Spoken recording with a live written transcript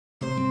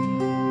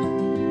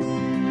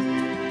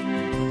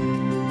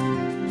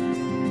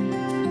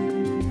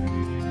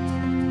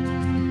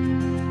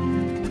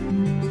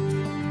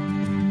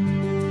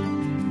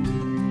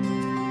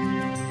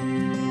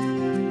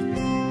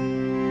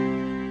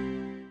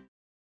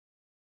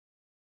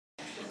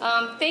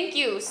Thank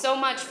you so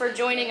much for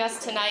joining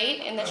us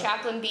tonight in the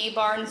Chaplain B.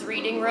 Barnes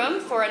Reading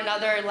Room for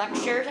another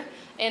lecture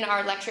in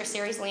our lecture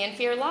series,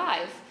 Lanphear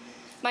Live.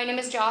 My name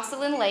is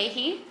Jocelyn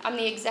Leahy. I'm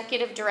the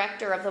Executive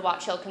Director of the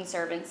Watch Hill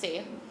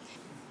Conservancy.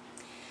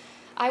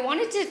 I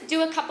wanted to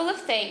do a couple of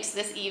thanks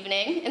this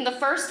evening, and the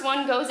first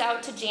one goes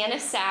out to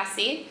Janice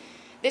Sassy.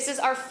 This is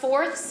our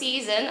 4th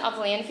season of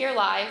Lanphear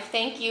Live.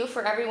 Thank you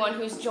for everyone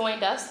who's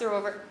joined us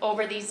through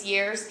over these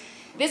years.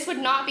 This would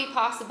not be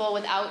possible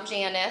without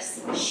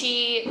Janice.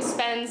 She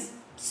spends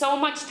so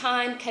much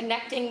time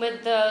connecting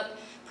with the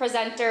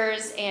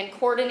presenters and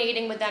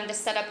coordinating with them to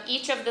set up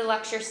each of the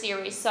lecture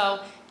series. So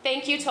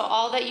thank you to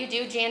all that you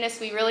do, Janice.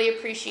 We really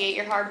appreciate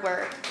your hard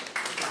work.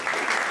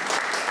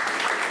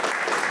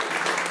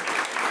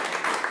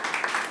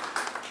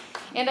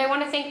 And I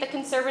want to thank the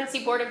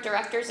Conservancy Board of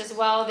Directors as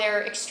well.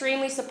 They're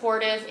extremely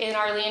supportive in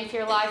our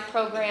Lanphear Live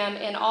program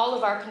and all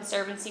of our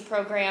Conservancy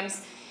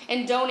programs,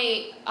 and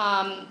donate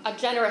a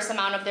generous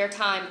amount of their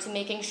time to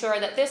making sure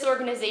that this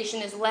organization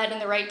is led in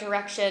the right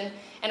direction,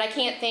 and I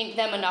can't thank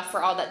them enough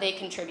for all that they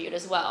contribute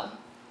as well.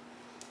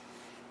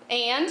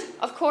 And,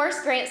 of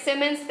course, Grant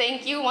Simmons,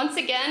 thank you once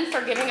again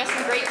for giving us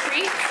some great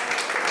treats.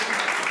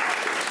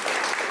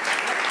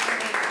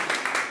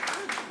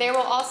 There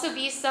will also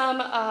be some,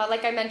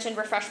 like I mentioned,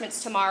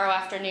 refreshments tomorrow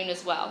afternoon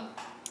as well.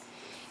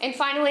 And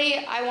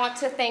finally, I want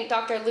to thank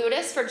Dr.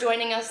 Ludes for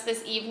joining us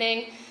this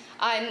evening.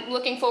 I'm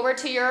looking forward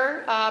to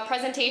your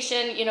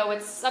presentation. You know,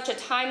 it's such a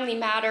timely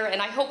matter,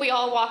 and I hope we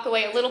all walk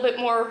away a little bit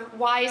more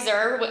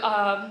wiser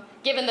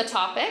given the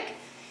topic.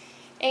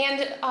 And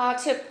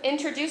to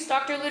introduce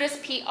Dr.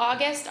 Ludes, Pete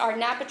August, our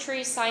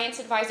Napattree Science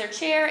Advisor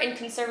Chair and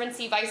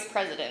Conservancy Vice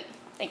President.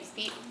 Thanks,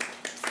 Pete.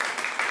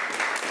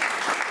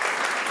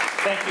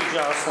 Thank you,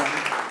 Jocelyn.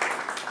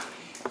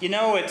 You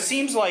know, it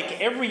seems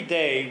like every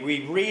day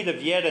we read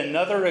of yet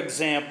another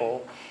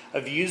example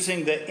of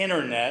using the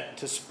internet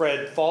to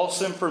spread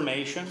false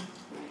information.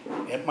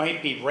 It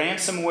might be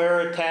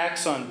ransomware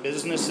attacks on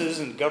businesses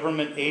and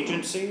government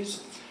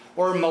agencies,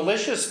 or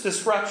malicious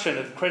disruption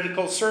of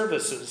critical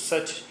services,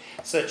 such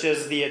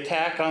as the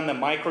attack on the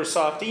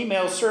Microsoft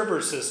email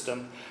server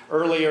system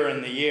earlier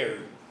in the year.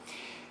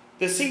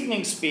 This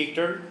evening's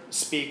speaker,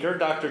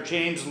 Dr.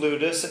 James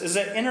Ludes, is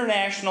an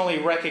internationally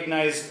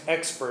recognized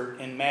expert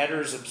in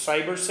matters of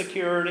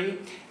cybersecurity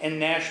and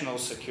national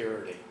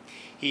security.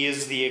 He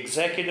is the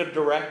Executive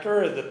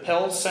Director of the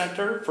Pell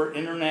Center for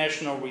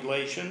International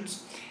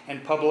Relations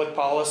and Public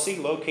Policy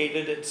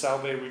located at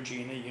Salve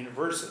Regina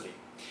University.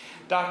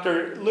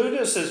 Dr.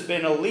 Ludes has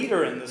been a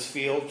leader in this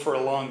field for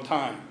a long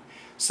time.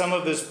 Some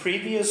of his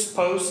previous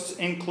posts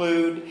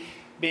include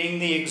being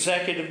the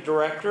Executive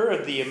Director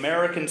of the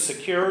American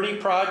Security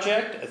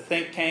Project, a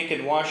think tank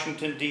in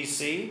Washington,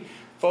 D.C.,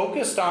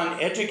 focused on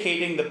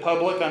educating the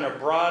public on a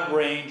broad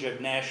range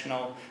of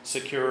national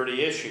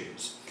security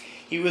issues.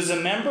 He was a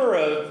member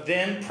of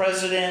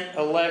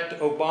then-President-elect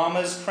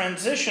Obama's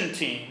transition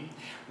team,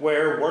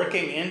 where,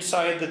 working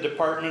inside the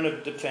Department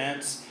of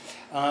Defense,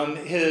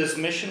 his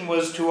mission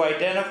was to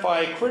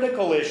identify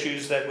critical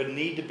issues that would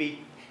need to be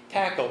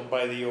tackled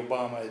by the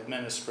Obama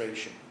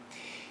administration.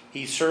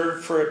 He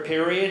served for a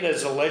period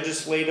as a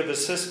legislative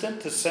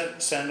assistant to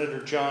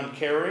Senator John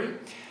Kerry,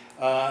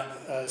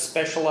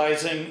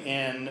 specializing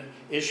in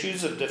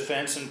issues of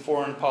defense and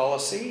foreign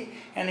policy,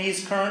 and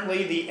he's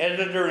currently the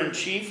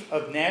editor-in-chief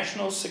of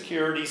National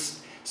Security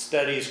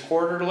Studies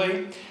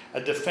Quarterly,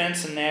 a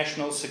defense and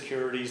national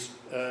security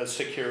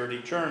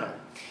journal.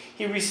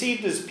 He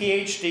received his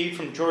PhD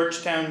from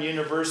Georgetown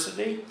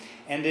University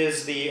and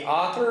is the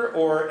author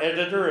or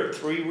editor of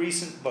 3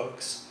 recent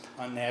books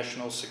on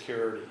national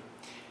security.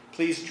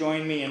 Please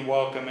join me in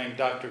welcoming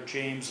Dr.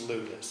 James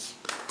Ludes.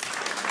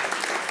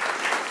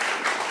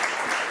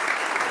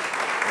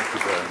 Thank you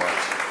very much.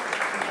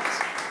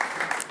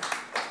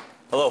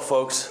 Hello,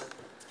 folks.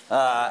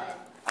 I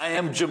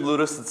am Jim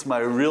Ludes. It's my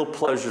real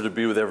pleasure to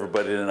be with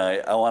everybody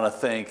tonight. I want to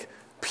thank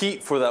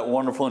Pete for that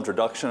wonderful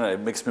introduction. It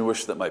makes me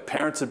wish that my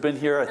parents had been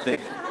here. I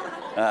think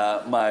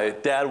my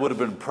dad would have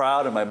been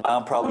proud, and my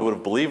mom probably would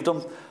have believed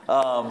him.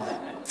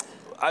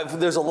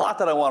 There's a lot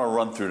that I want to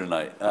run through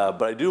tonight,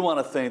 but I do want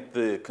to thank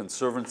the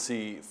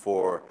Conservancy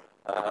for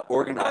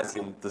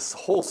organizing this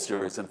whole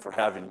series and for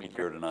having me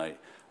here tonight.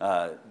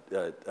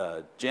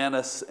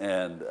 Janice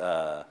and,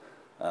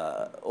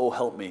 oh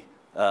help me,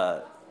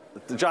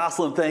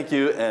 Jocelyn, thank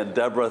you, and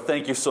Deborah,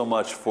 thank you so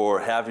much for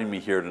having me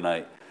here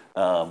tonight.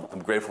 I'm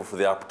grateful for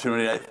the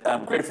opportunity.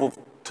 I'm grateful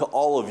to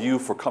all of you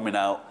for coming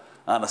out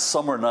on a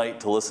summer night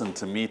to listen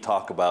to me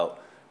talk about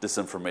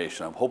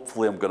disinformation.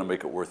 Hopefully I'm going to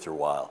make it worth your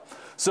while.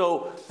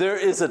 So there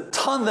is a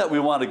ton that we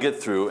want to get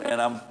through,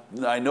 and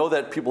I know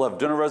that people have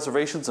dinner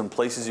reservations and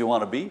places you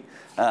want to be,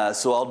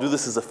 so I'll do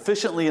this as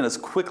efficiently and as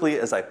quickly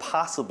as I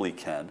possibly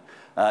can.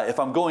 If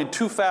I'm going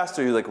too fast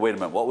or you're like, wait a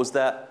minute, what was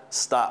that?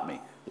 Stop me.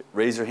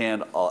 Raise your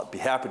hand. I'll be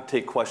happy to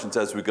take questions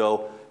as we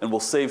go, and we'll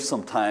save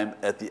some time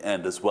at the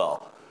end as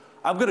well.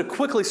 I'm going to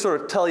quickly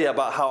sort of tell you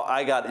about how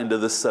I got into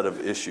this set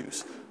of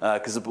issues,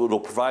 because it'll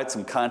provide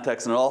some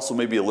context and it'll also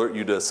maybe alert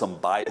you to some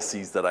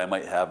biases that I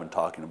might have in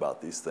talking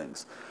about these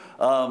things.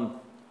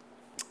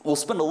 We'll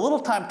spend a little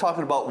time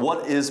talking about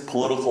what is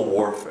political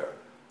warfare.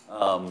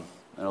 And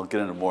I'll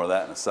get into more of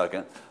that in a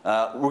second.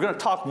 We're going to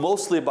talk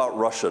mostly about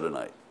Russia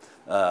tonight.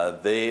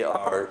 They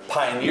are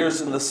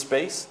pioneers in this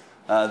space.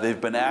 They've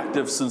been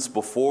active since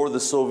before the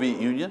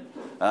Soviet Union,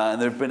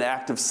 and they've been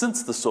active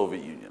since the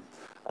Soviet Union.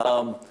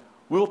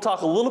 We will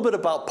talk a little bit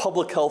about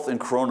public health and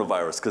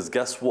coronavirus, because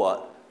guess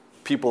what?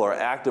 People are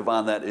active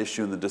on that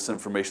issue in the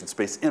disinformation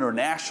space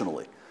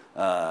internationally,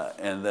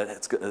 and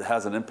that it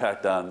has an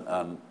impact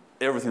on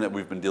everything that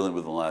we've been dealing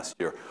with in the last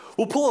year.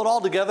 We'll pull it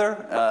all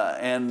together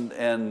and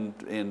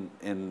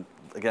in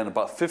again,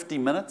 about 50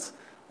 minutes,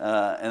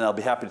 and I'll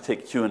be happy to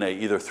take Q&A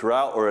either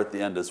throughout or at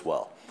the end as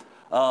well.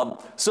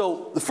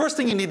 So the first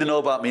thing you need to know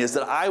about me is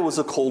that I was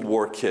a Cold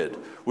War kid,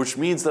 which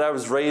means that I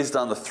was raised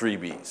on the 3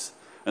 Bs.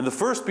 And the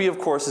first B, of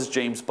course, is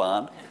James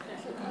Bond.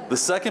 The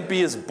second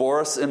B is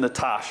Boris and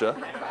Natasha.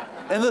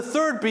 And the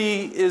third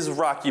B is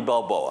Rocky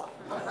Balboa.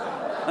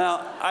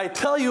 Now, I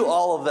tell you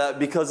all of that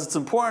because it's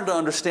important to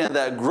understand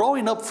that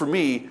growing up for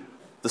me,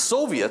 the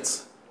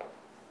Soviets,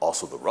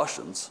 also the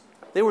Russians,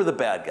 they were the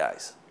bad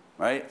guys,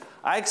 right?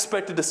 I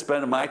expected to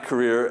spend my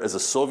career as a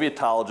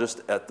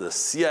Sovietologist at the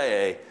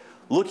CIA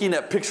looking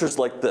at pictures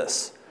like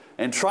this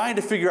and trying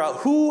to figure out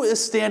who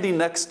is standing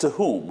next to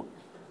whom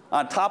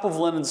on top of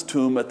Lenin's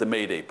tomb at the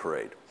May Day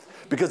parade.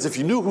 Because if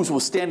you knew who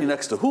was standing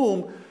next to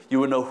whom, you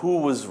would know who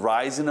was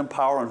rising in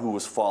power and who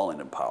was falling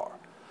in power.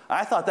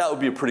 I thought that would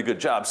be a pretty good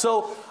job.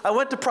 So I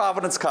went to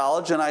Providence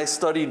College and I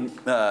studied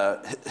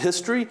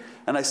history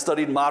and I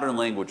studied modern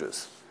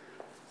languages.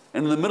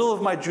 And in the middle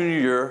of my junior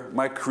year,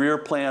 my career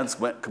plans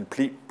went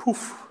complete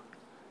poof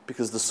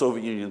because the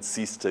Soviet Union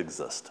ceased to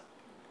exist.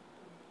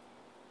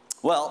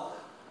 Well,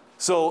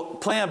 so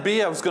plan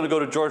B, I was going to go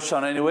to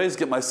Georgetown anyways,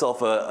 get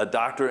myself a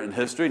doctorate in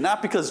history.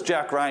 Not because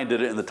Jack Ryan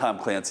did it in the Tom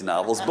Clancy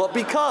novels, but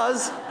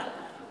because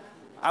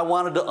I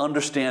wanted to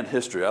understand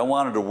history. I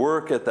wanted to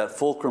work at that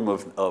fulcrum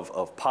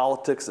of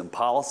politics and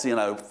policy, and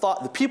I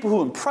thought the people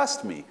who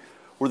impressed me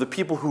were the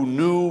people who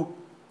knew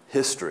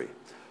history.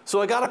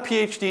 So I got a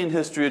PhD in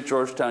history at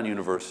Georgetown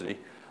University,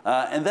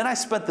 and then I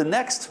spent the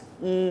next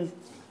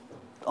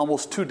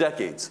almost 2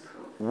 decades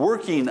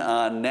working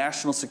on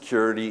national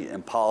security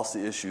and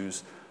policy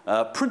issues,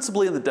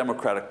 principally in the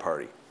Democratic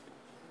Party.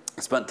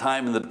 I spent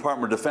time in the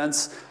Department of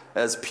Defense,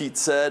 as Pete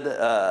said,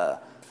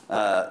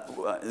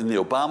 in the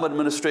Obama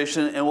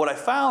administration, and what I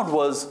found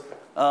was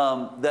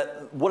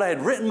that what I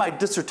had written my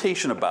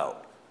dissertation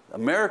about,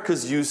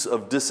 America's use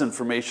of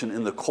disinformation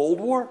in the Cold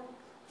War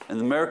and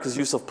America's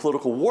use of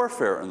political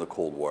warfare in the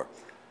Cold War,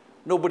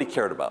 nobody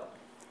cared about.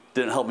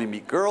 Didn't help me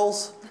meet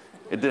girls.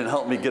 It didn't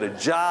help me get a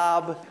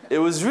job. It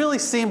was really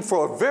seemed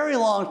for a very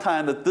long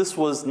time that this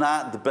was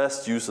not the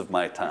best use of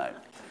my time.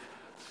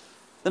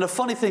 Then a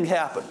funny thing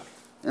happened.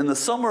 In the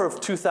summer of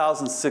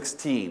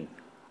 2016,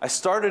 I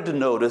started to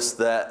notice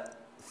that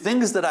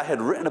things that I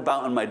had written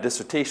about in my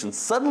dissertation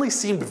suddenly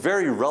seemed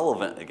very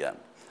relevant again.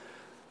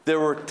 There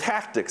were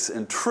tactics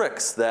and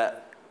tricks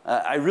that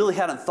I really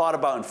hadn't thought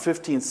about in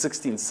 15,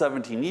 16,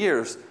 17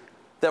 years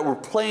that were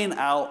playing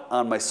out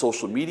on my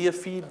social media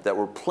feed, that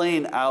were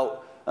playing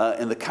out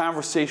in the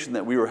conversation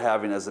that we were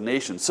having as a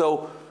nation.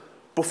 So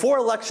before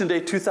Election Day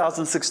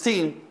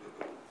 2016,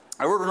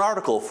 I wrote an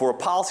article for a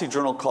policy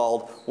journal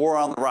called War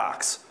on the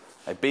Rocks.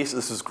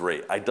 This is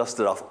great. I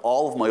dusted off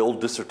all of my old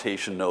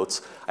dissertation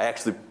notes. I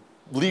actually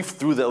leafed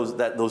through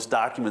those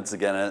documents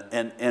again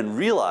and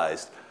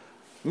realized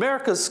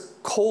America's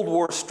Cold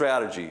War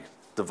strategy,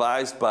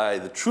 devised by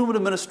the Truman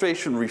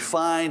administration,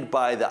 refined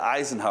by the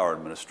Eisenhower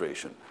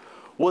administration,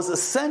 was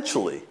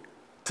essentially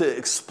to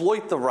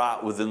exploit the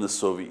rot within the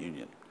Soviet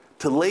Union,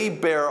 to lay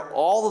bare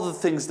all of the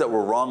things that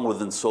were wrong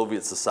within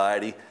Soviet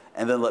society,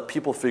 and then let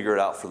people figure it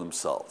out for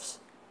themselves.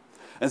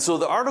 And so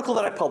the article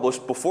that I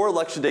published before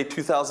Election Day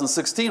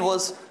 2016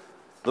 was,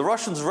 the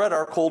Russians read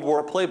our Cold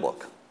War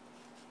playbook.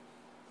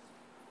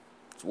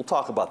 So we'll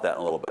talk about that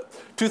in a little bit.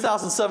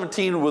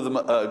 2017, with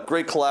a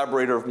great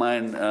collaborator of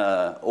mine,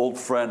 old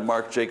friend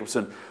Mark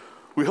Jacobson,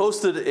 we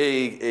hosted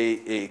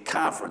a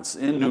conference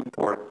in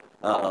Newport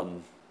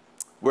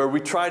where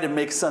we tried to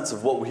make sense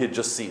of what we had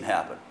just seen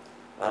happen.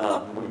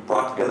 We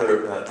brought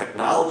together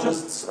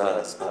technologists,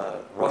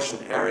 Russian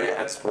area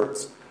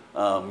experts,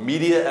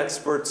 media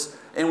experts,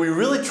 and we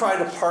really tried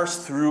to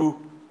parse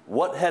through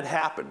what had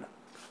happened.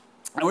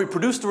 And we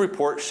produced a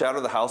report, Shatter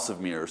the House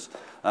of Mirrors,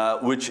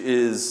 which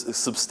is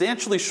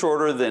substantially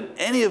shorter than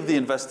any of the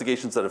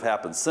investigations that have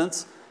happened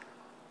since.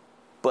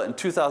 But in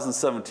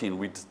 2017,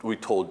 we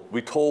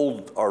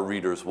told our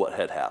readers what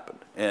had happened,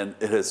 and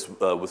it has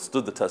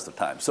withstood the test of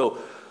time. So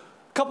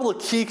a couple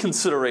of key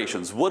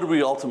considerations. What did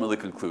we ultimately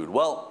conclude?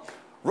 Well,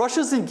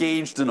 Russia's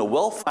engaged in a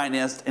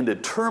well-financed and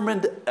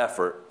determined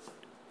effort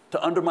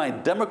to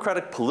undermine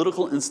democratic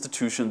political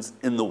institutions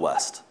in the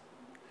West.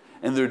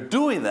 And they're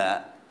doing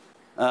that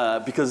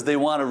because they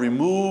want to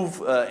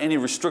remove any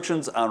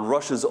restrictions on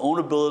Russia's own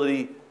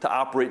ability to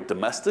operate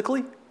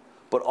domestically,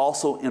 but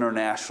also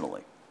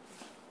internationally.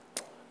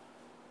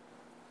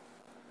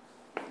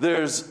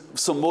 There's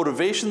some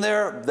motivation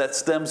there that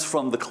stems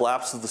from the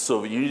collapse of the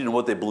Soviet Union and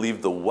what they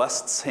believed the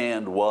West's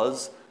hand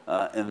was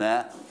in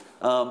that.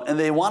 And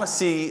they want to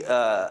see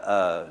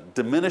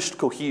diminished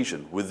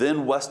cohesion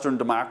within Western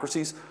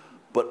democracies,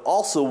 but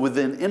also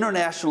within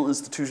international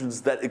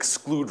institutions that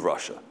exclude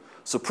Russia.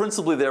 So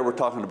principally there we're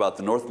talking about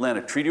the North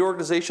Atlantic Treaty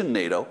Organization,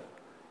 NATO,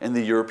 and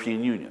the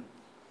European Union.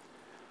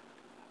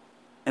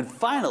 And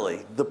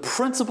finally, the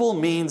principal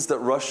means that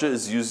Russia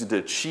is using to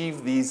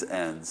achieve these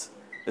ends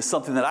is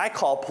something that I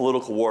call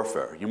political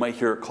warfare. You might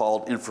hear it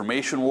called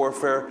information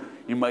warfare.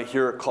 You might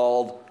hear it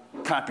called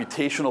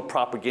computational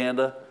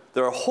propaganda.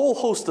 There are a whole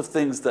host of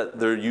things that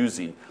they're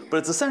using, but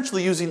it's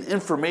essentially using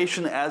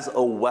information as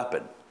a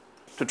weapon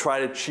to try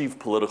to achieve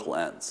political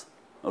ends,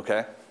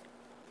 okay?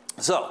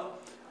 So,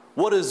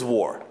 what is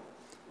war?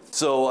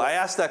 So I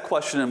asked that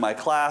question in my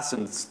class,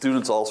 and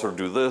students all sort of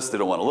do this. They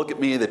don't want to look at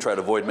me. They try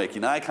to avoid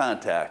making eye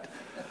contact.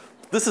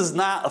 This is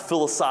not a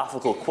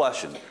philosophical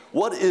question.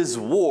 What is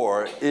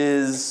war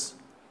is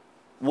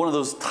one of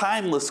those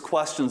timeless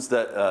questions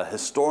that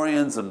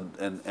historians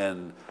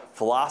and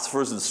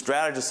philosophers and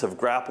strategists have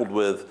grappled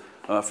with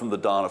from the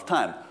dawn of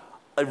time.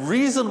 A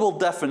reasonable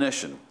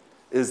definition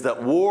is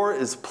that war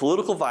is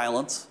political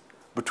violence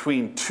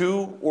between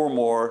two or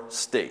more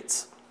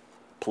states.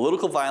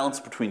 Political violence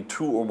between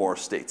two or more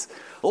states.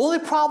 The only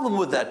problem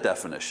with that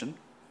definition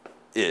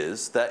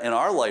is that in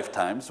our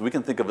lifetimes, we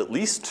can think of at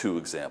least two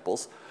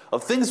examples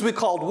of things we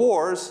called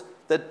wars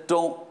that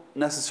don't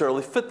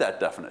necessarily fit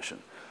that definition.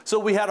 So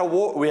we had a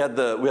war, we had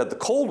the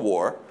Cold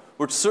War,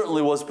 which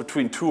certainly was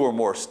between two or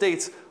more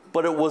states,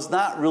 but it was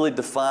not really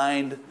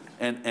defined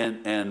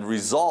and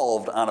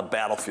resolved on a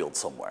battlefield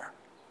somewhere,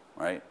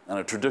 right? On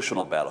a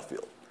traditional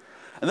battlefield.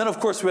 And then,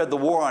 of course, we had the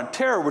War on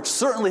Terror, which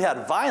certainly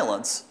had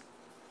violence,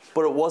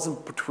 but it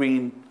wasn't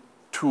between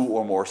two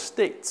or more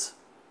states.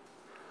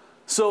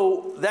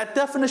 So that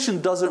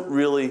definition doesn't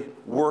really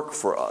work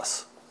for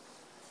us.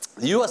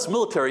 The US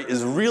military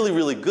is really,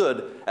 really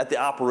good at the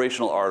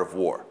operational art of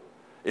war.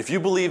 If you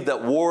believe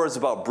that war is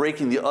about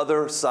breaking the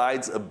other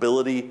side's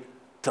ability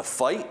to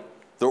fight,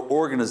 their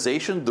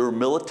organization, their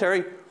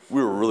military,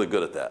 we were really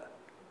good at that,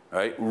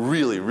 right?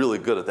 Really, really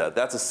good at that.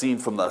 That's a scene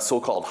from the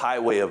so-called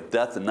Highway of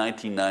Death in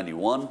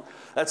 1991.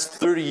 That's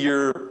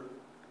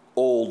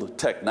 30-year-old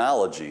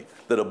technology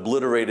that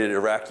obliterated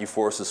Iraqi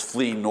forces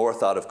fleeing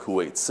north out of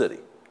Kuwait City,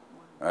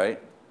 right?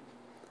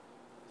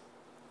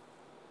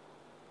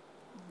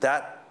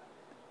 That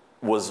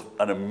was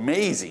an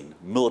amazing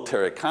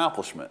military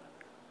accomplishment.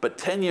 But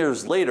 10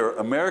 years later,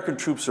 American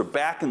troops are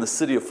back in the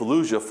city of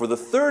Fallujah for the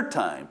third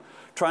time,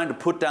 trying to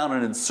put down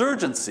an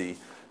insurgency,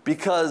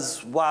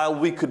 because while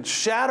we could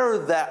shatter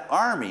that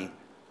army,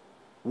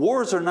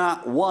 wars are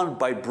not won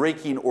by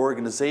breaking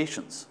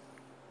organizations.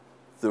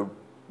 They're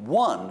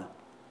won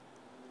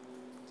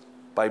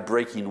by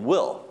breaking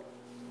will.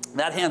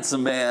 That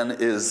handsome man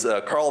is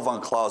Karl von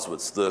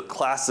Clausewitz, the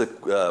classic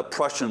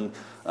Prussian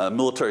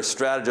military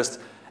strategist.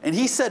 And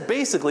he said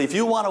basically, if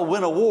you want to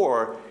win a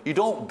war, you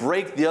don't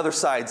break the other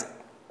side's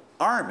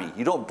army.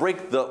 You don't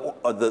break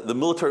the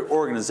military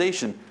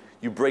organization.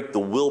 You break the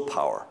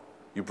willpower.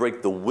 You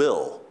break the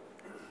will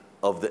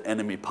of the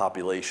enemy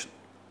population.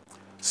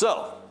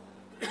 So,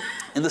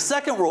 in the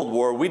Second World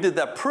War, we did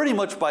that pretty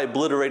much by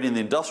obliterating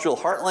the industrial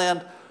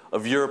heartland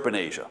of Europe and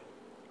Asia.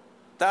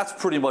 That's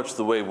pretty much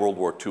the way World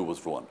War II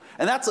was won.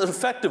 And that's an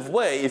effective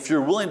way, if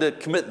you're willing to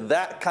commit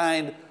that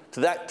kind to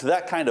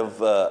that kind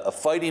of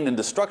fighting and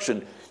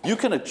destruction, you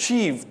can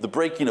achieve the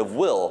breaking of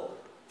will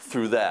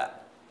through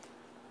that.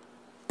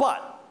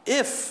 But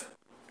if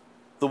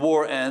the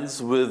war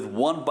ends with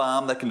one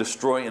bomb that can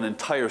destroy an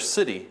entire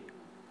city,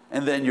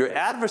 and then your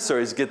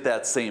adversaries get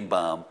that same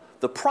bomb,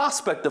 the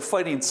prospect of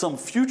fighting some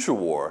future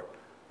war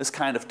is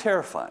kind of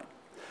terrifying.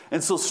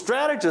 And so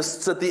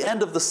strategists at the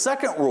end of the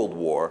Second World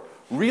War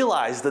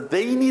realized that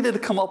they needed to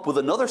come up with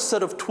another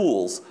set of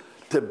tools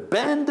to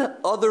bend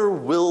other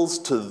wills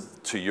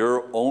to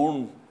your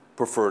own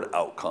preferred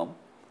outcome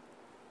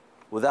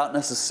without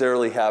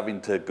necessarily having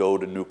to go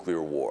to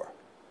nuclear war.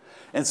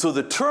 And so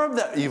the term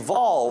that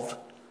evolved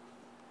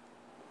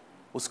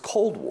was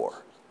Cold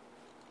War.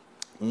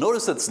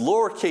 Notice that's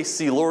lowercase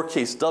c,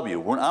 lowercase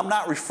w. I'm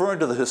not referring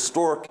to the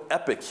historic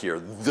epic here,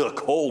 the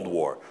Cold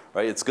War,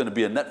 right? It's going to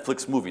be a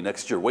Netflix movie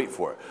next year, wait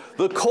for it.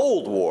 The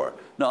Cold War.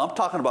 No, I'm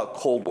talking about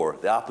Cold War,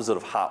 the opposite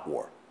of hot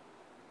war.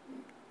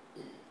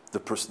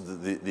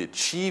 The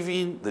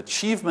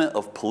achievement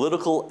of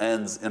political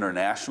ends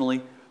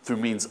internationally through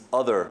means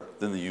other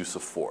than the use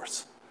of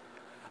force.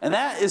 And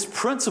that is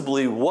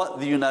principally what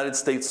the United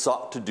States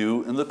sought to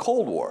do in the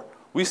Cold War.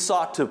 We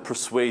sought to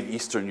persuade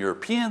Eastern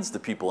Europeans, the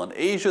people in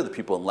Asia, the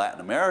people in Latin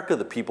America,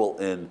 the people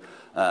in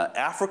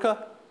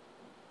Africa,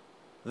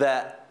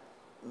 that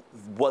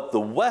what the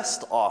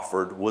West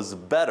offered was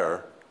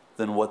better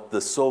than what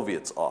the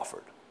Soviets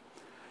offered.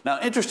 Now,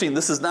 interesting,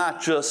 this is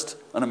not just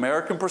an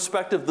American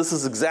perspective. This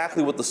is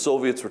exactly what the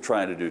Soviets were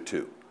trying to do,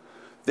 too.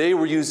 They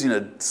were using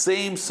the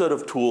same set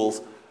of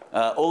tools.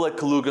 Oleg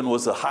Kalugin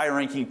was a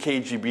high-ranking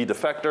KGB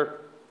defector.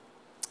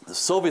 The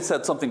Soviets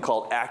had something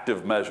called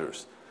active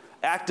measures.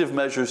 active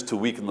measures to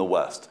weaken the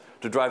West,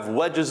 to drive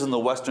wedges in the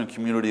Western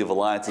community of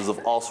alliances of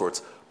all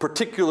sorts,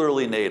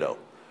 particularly NATO,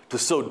 to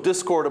sow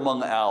discord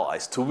among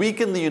allies, to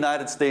weaken the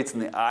United States in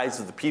the eyes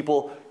of the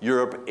people,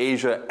 Europe,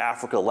 Asia,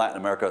 Africa, Latin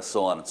America,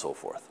 so on and so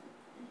forth.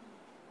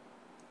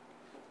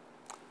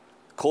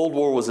 The Cold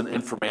War was an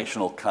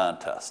informational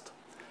contest.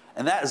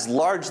 And that is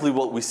largely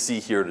what we see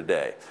here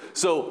today.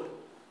 So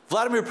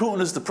Vladimir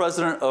Putin is the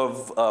president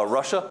of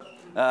Russia,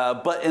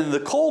 but in the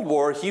Cold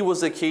War, he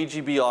was a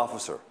KGB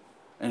officer.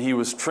 And he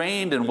was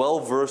trained and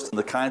well-versed in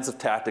the kinds of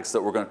tactics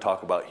that we're going to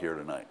talk about here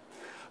tonight.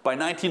 By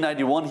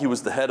 1991, he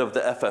was the head of the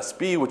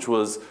FSB, which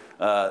was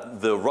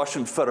the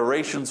Russian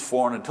Federation's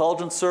Foreign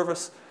Intelligence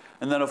Service.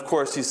 And then, of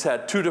course, he's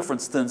had 2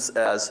 different stints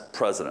as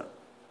president.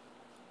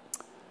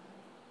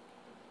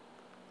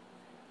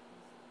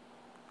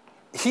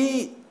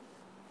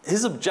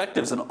 His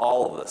objectives in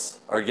all of this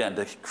are, again,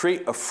 to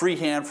create a free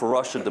hand for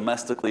Russia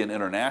domestically and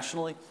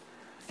internationally.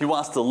 He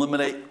wants to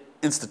eliminate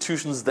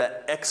institutions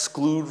that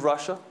exclude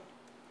Russia.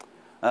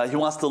 He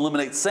wants to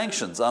eliminate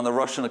sanctions on the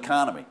Russian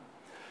economy.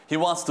 He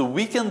wants to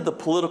weaken the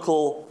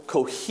political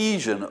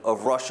cohesion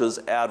of Russia's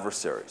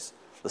adversaries,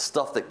 the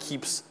stuff that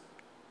keeps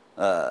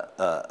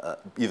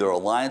either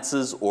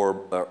alliances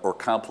or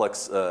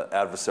complex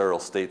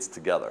adversarial states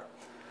together.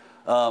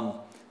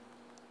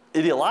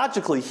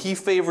 Ideologically, he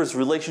favors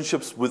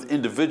relationships with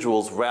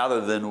individuals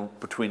rather than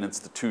between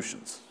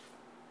institutions.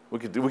 We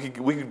could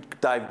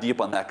dive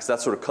deep on that because that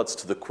sort of cuts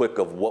to the quick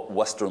of what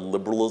Western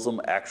liberalism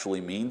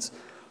actually means.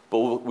 But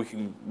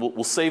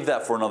we'll save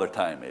that for another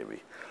time,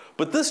 maybe.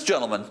 But this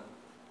gentleman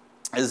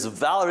is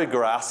Valery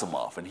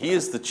Gerasimov, and he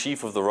is the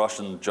chief of the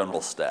Russian General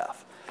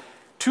Staff.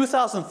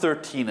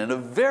 2013, in a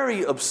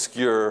very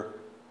obscure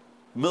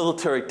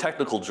military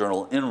technical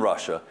journal in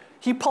Russia,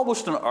 he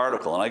published an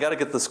article, and I got to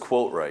get this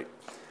quote right.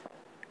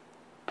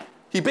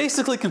 He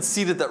basically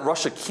conceded that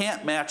Russia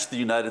can't match the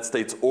United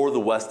States or the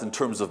West in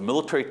terms of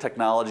military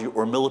technology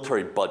or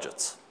military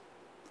budgets.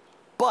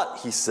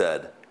 But, he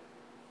said,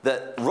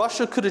 that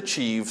Russia could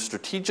achieve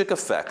strategic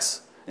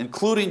effects,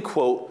 including,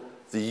 quote,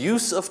 the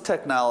use of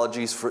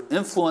technologies for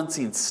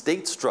influencing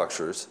state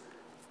structures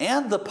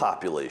and the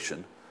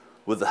population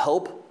with the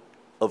help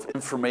of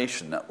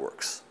information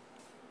networks.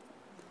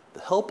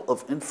 The help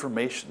of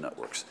information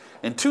networks.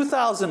 In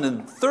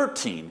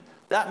 2013,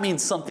 that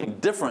means something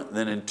different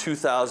than in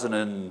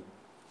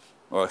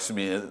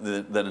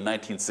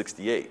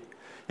 1968.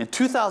 In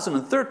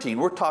 2013,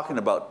 we're talking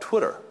about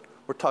Twitter.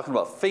 We're talking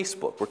about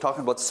Facebook. We're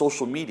talking about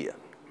social media.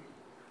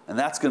 And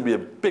that's going to be a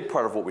big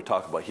part of what we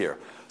talk about here.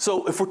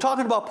 So if we're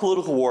talking about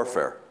political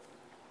warfare,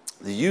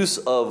 the use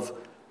of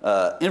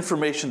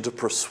information to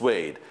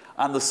persuade,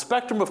 on the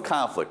spectrum of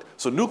conflict,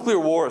 so nuclear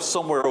war is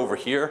somewhere over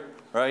here,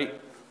 right?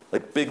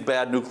 Like big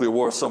bad nuclear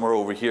war is somewhere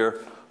over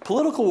here.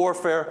 Political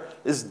warfare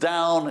is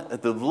down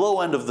at the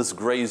low end of this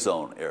gray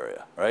zone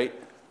area, right?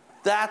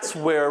 That's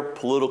where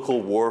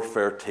political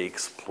warfare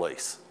takes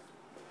place.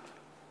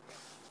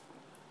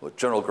 What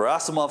General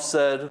Gerasimov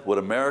said, what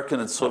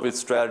American and Soviet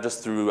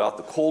strategists throughout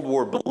the Cold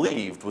War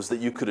believed was that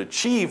you could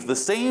achieve the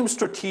same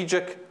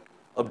strategic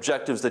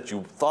objectives that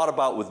you thought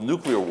about with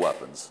nuclear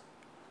weapons,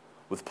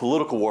 with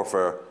political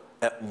warfare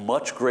at a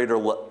much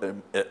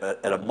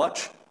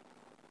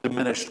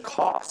diminished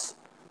cost.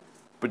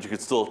 But you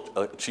could still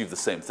achieve the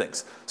same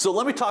things. So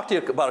let me talk to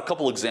you about a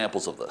couple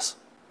examples of this.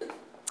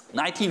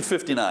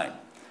 1959.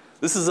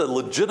 This is a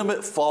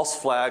legitimate false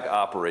flag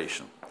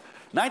operation.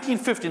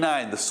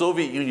 1959, the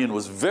Soviet Union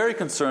was very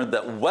concerned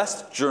that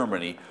West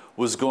Germany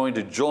was going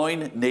to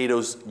join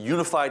NATO's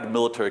unified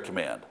military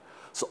command.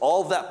 So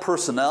all of that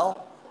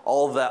personnel,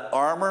 all of that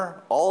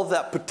armor, all of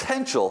that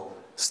potential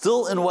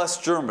still in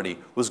West Germany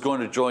was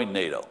going to join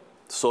NATO.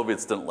 The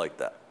Soviets didn't like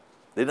that.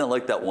 They didn't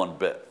like that one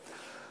bit.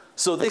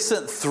 So they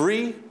sent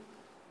 3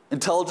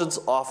 intelligence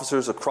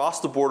officers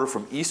across the border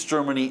from East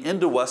Germany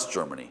into West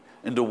Germany,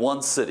 into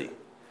one city.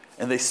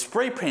 And they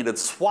spray painted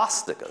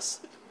swastikas,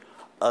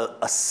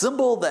 a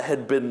symbol that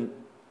had been,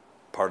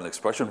 pardon the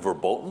expression,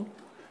 verboten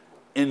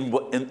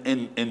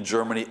in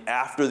Germany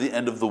after the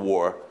end of the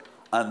war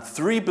on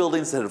 3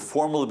 buildings that had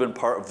formerly been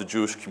part of the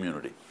Jewish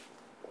community.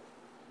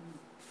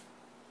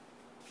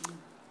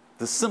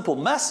 The simple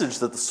message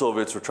that the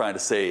Soviets were trying to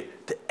say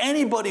to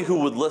anybody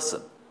who would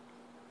listen: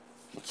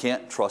 you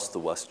can't trust the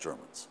West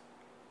Germans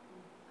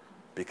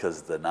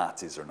because the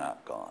Nazis are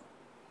not gone.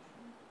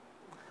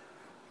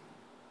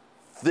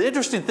 The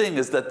interesting thing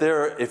is that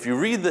if you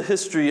read the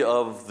history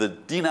of the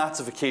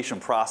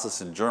denazification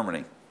process in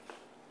Germany,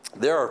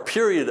 there are a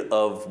period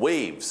of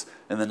waves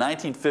in the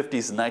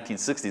 1950s and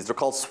 1960s. They're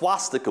called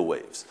swastika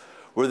waves,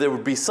 where there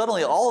would be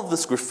suddenly all of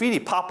this graffiti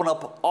popping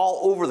up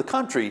all over the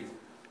country.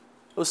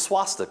 It was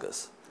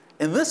swastikas.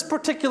 In this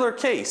particular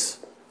case,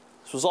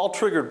 this was all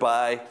triggered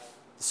by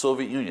the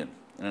Soviet Union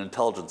in an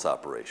intelligence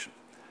operation.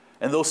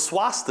 And those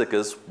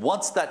swastikas,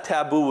 once that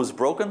taboo was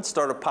broken,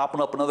 started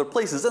popping up in other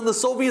places. And the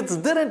Soviets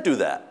didn't do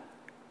that.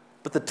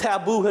 But the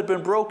taboo had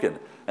been broken.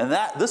 And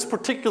this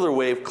particular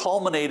wave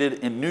culminated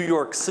in New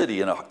York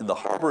City, in the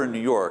harbor in New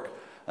York.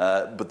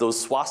 But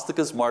those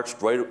swastikas marched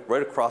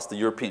right across the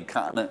European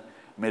continent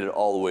made it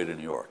all the way to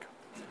New York.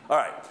 All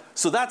right,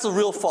 so that's a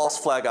real false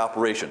flag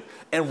operation.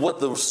 And what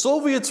the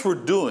Soviets were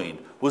doing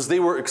was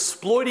they were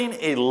exploiting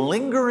a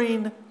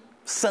lingering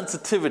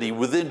sensitivity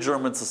within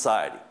German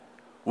society,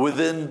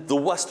 within the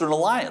Western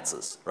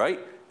alliances, right?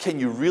 Can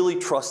you really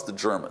trust the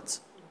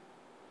Germans?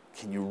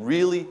 Can you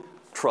really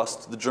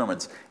trust the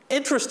Germans?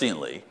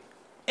 Interestingly,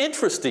 in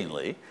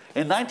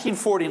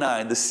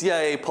 1949, the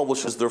CIA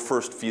publishes their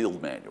first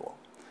field manual.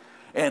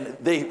 And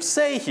they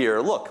say here,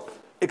 look,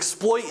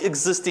 exploit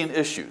existing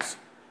issues.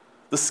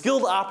 The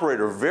skilled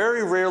operator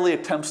very rarely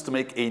attempts to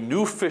make a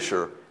new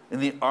fissure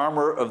in the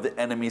armor of the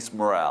enemy's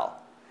morale.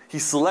 He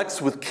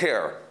selects with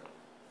care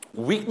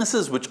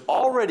weaknesses which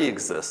already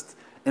exist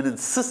and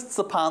insists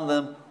upon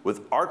them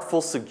with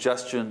artful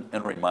suggestion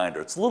and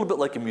reminder. It's a little bit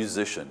like a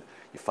musician.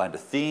 You find a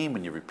theme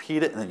and you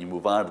repeat it and then you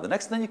move on to the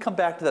next and then you come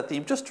back to that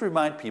theme just to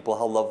remind people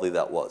how lovely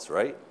that was,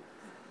 right?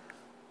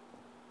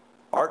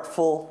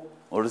 Artful,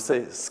 what does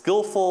it say?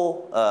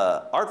 Skillful,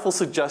 artful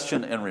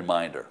suggestion and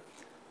reminder.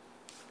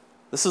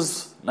 This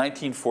is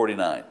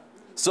 1949.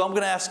 So I'm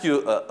going to ask you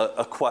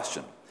a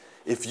question.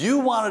 If you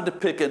wanted to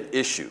pick an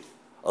issue,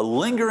 a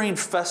lingering,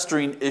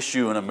 festering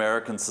issue in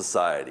American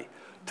society,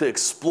 to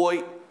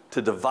exploit,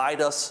 to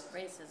divide us.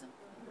 Racism.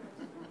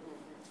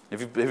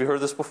 Have you heard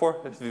this before?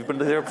 Have you been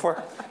here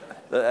before?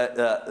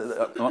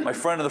 My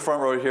friend in the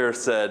front row here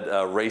said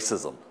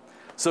racism.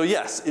 So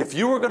yes, if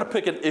you were going to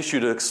pick an issue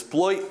to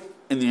exploit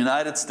in the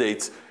United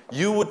States,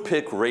 you would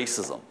pick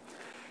racism.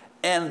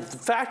 And the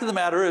fact of the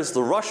matter is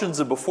the Russians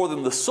and before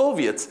them the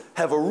Soviets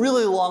have a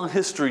really long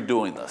history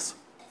doing this.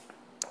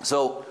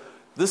 So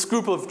this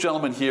group of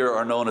gentlemen here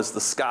are known as the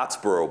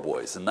Scottsboro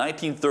Boys. In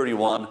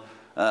 1931,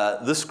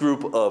 this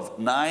group of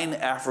 9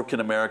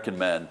 African-American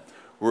men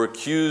were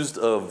accused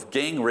of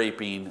gang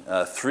raping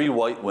 3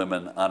 white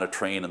women on a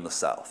train in the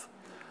South.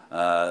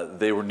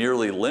 They were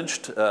nearly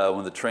lynched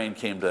when the train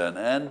came to an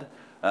end.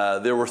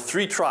 There were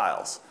 3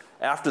 trials.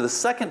 After the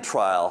second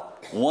trial,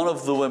 one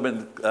of the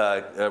women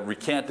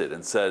recanted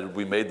and said,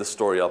 "We made the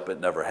story up,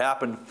 it never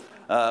happened."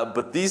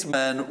 But these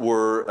men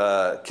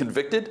were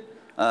convicted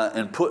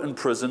and put in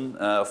prison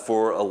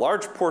for a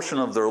large portion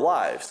of their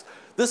lives.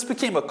 This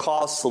became a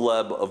cause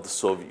célèbre of the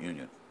Soviet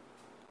Union.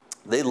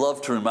 They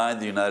loved to remind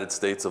the United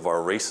States of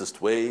our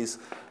racist ways,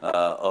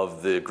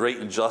 of the great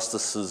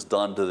injustices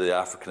done to the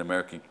African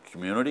American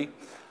community.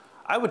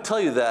 I would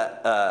tell you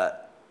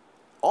that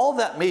all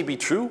that may be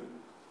true.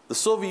 The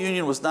Soviet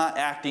Union was not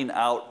acting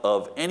out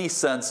of any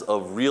sense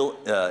of real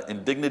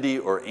indignity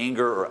or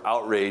anger or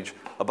outrage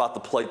about the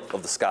plight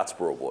of the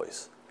Scottsboro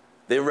Boys.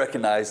 They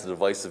recognized the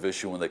divisive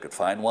issue when they could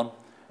find one,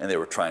 and they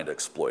were trying to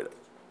exploit it.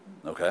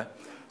 Okay?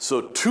 So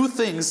 2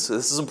 things,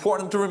 this is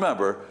important to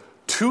remember,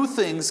 2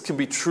 things can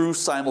be true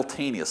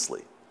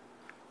simultaneously.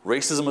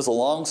 Racism is a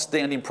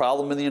long-standing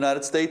problem in the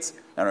United States,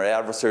 and our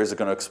adversaries are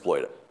going to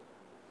exploit it.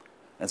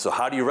 And so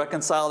how do you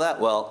reconcile that?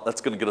 Well, that's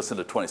going to get us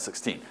into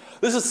 2016.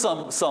 This is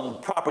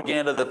some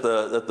propaganda that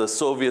the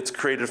Soviets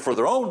created for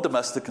their own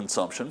domestic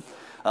consumption.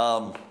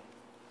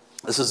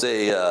 This is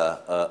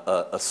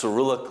a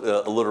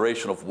Cyrillic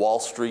alliteration of Wall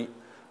Street.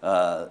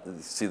 You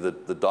see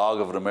the dog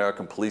of an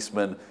American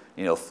policeman,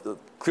 you know,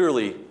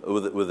 clearly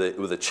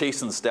with a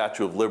chastened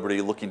Statue of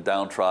Liberty, looking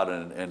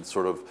downtrodden and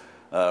sort of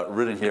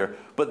written here.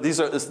 But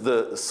these are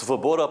the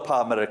Svoboda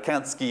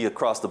po-amerikansky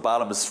across the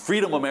bottom is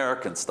Freedom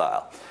American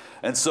style.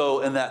 And so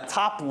in that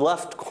top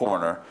left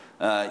corner,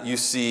 you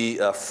see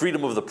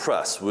freedom of the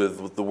press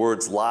with the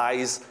words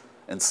lies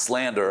and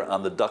slander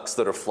on the ducks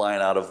that are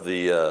flying out of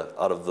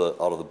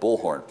the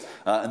bullhorn.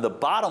 In the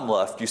bottom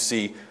left, you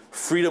see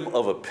freedom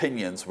of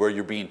opinions, where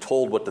you're being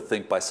told what to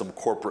think by some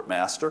corporate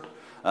master.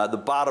 The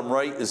bottom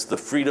right is the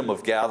freedom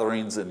of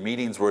gatherings and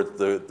meetings, where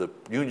the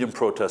union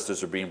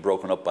protesters are being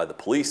broken up by the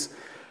police.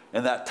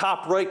 And that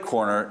top right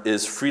corner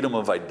is freedom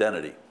of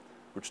identity,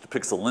 which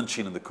depicts the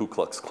lynching in the Ku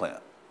Klux Klan.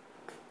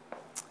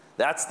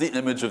 That's the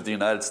image of the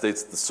United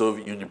States the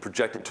Soviet Union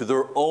projected to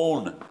their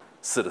own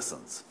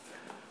citizens.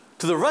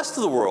 To the rest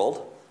of the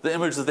world, the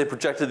image that they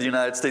projected to the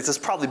United States is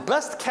probably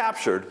best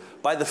captured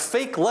by the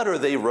fake letter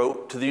they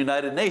wrote to the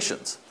United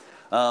Nations.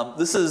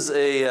 This is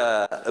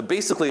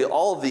basically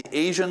all of the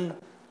Asian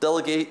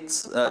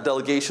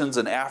delegations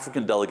and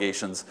African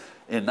delegations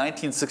in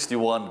November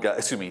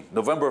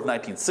of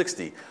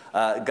 1960,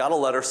 got a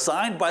letter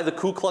signed by the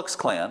Ku Klux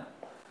Klan,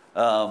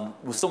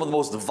 with some of the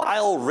most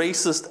vile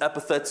racist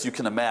epithets you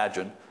can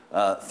imagine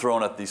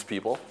thrown at these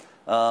people.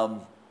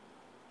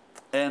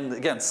 And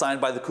again, signed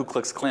by the Ku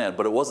Klux Klan,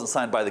 but it wasn't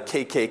signed by the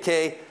KKK,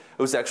 it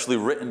was actually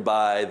written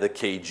by the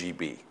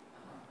KGB.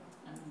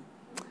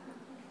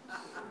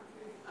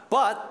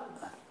 But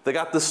they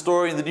got this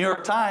story in the New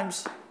York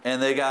Times,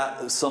 and they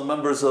got some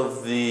members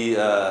of the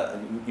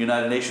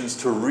United Nations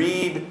to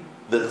read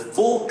the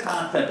full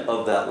content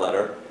of that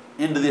letter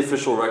into the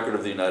official record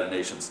of the United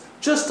Nations,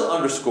 just to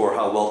underscore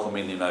how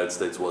welcoming the United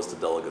States was to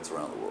delegates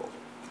around the world.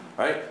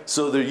 Right?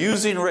 So they're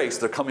using race.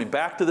 They're coming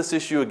back to this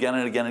issue again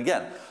and again and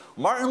again.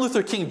 Martin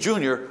Luther King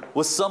Jr.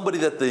 was somebody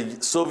that the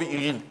Soviet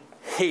Union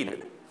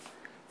hated.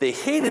 They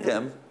hated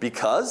him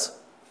because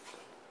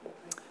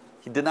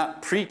he did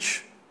not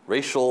preach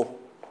racial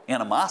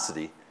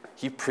animosity,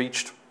 he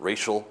preached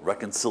racial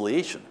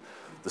reconciliation.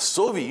 The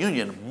Soviet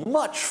Union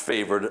much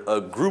favored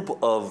a group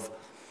of,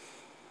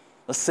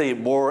 let's say,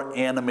 more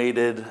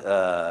animated,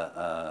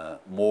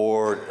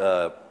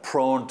 more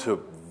prone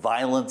to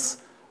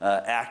violence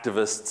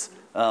activists.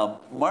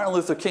 Martin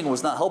Luther King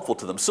was not helpful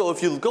to them. So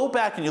if you go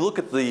back and you look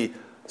at the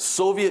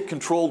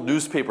Soviet-controlled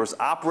newspapers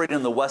operating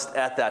in the West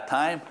at that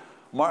time,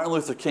 Martin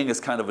Luther King is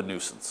kind of a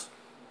nuisance.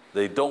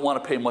 They don't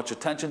want to pay much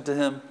attention to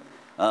him.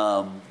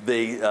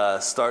 They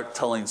start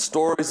telling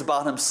stories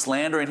about him,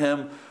 slandering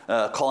him,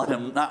 calling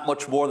him not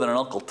much more than an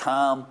Uncle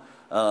Tom.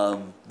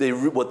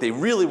 What they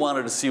really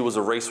wanted to see was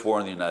a race war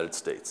in the United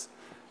States.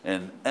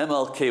 And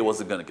MLK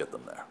wasn't going to get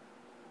them there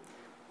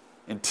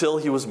until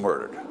he was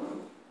murdered.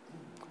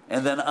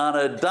 And then on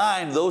a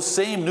dime, those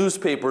same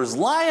newspapers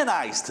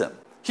lionized him.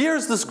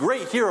 Here's this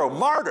great hero,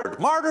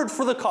 martyred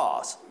for the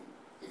cause.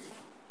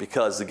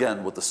 Because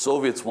again, what the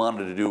Soviets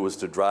wanted to do was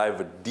to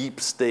drive a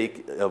deep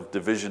stake of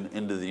division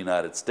into the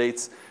United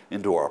States,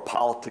 into our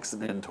politics,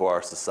 and into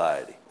our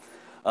society.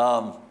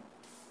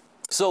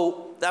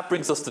 So that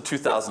brings us to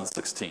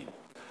 2016.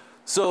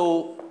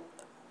 So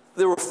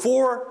there were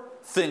 4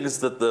 things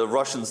that the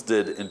Russians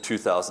did in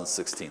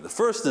 2016. The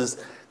first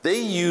is they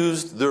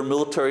used their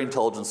military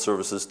intelligence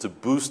services to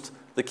boost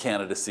the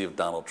candidacy of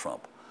Donald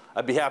Trump.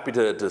 I'd be happy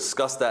to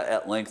discuss that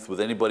at length with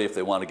anybody if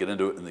they want to get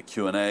into it in the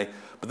Q&A.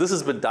 But this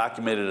has been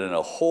documented in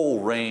a whole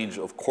range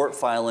of court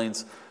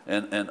filings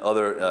and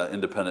other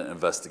independent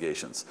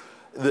investigations.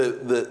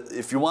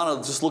 If you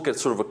want to just look at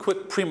sort of a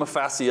quick prima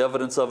facie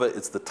evidence of it,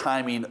 it's the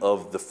timing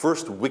of the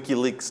first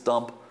WikiLeaks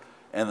dump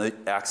and the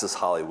Access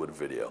Hollywood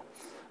video.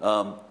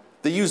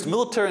 They used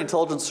military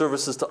intelligence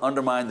services to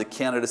undermine the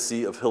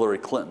candidacy of Hillary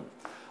Clinton.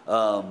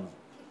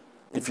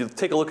 If you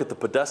take a look at the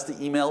Podesta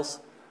emails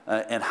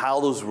and how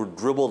those were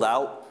dribbled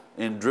out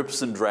in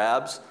drips and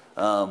drabs,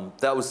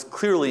 that was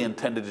clearly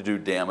intended to do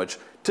damage,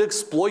 to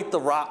exploit the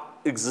rot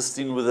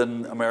existing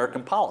within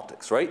American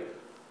politics, right?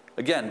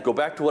 Again, go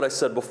back to what I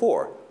said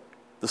before.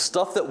 The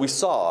stuff that we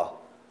saw,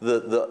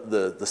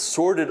 the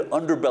sordid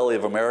underbelly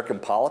of American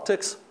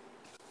politics,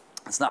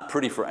 it's not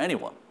pretty for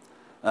anyone.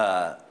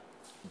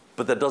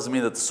 But that doesn't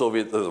mean that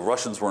the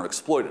Russians weren't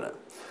exploiting it.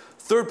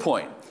 Third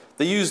point,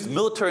 they used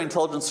military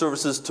intelligence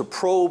services to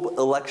probe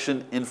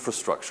election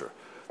infrastructure.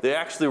 They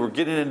actually were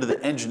getting into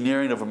the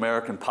engineering of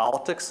American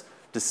politics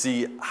to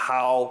see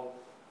how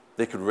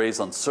they could raise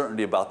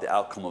uncertainty about the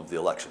outcome of the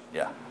election.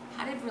 Yeah.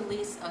 How did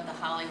release of the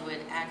Hollywood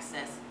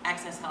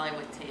Access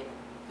Hollywood tape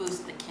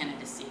boost the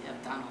candidacy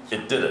of Donald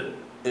Trump? It didn't.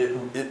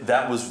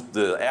 That was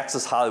the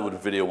Access Hollywood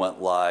video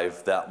went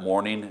live that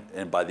morning,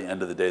 and by the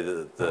end of the day,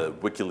 the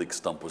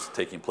WikiLeaks dump was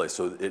taking place.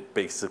 So it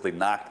basically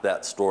knocked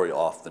that story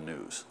off the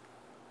news.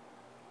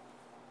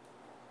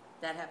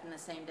 That happened the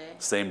same day?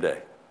 Same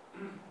day,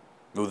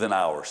 within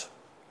hours.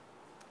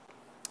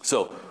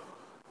 So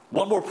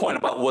one more point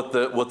about what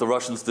the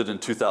Russians did in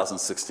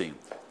 2016.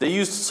 They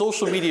used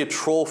social media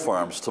troll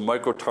farms to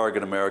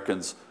micro-target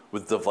Americans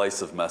with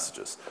divisive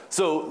messages.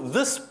 So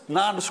this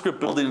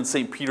nondescript building in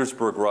St.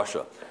 Petersburg,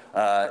 Russia,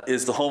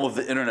 is the home of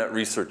the Internet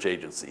Research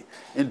Agency.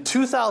 In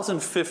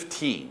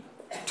 2015,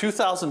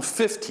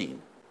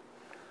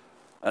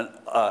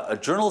 a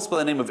journalist by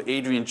the name of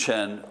Adrian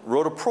Chen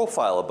wrote a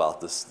profile about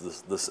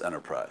this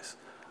enterprise.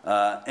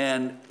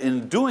 And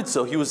in doing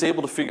so, he was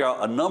able to figure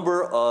out a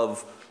number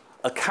of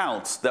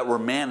accounts that were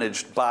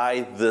managed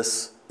by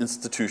this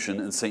institution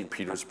in St.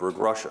 Petersburg,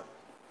 Russia.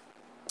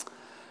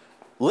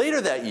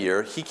 Later that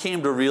year, he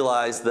came to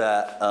realize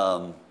that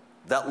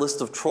that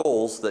list of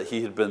trolls that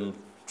he had been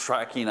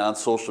tracking on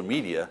social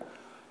media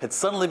had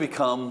suddenly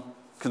become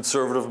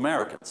conservative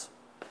Americans.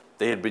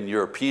 They had been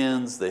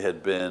Europeans, they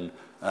had been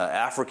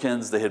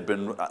Africans, they had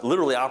been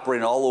literally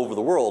operating all over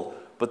the world,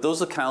 but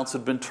those accounts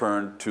had been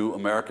turned to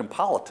American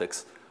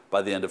politics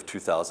by the end of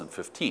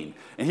 2015.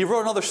 And he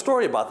wrote another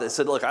story about that. He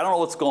said, look, I don't know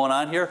what's going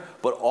on here,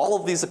 but all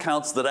of these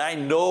accounts that I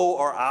know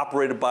are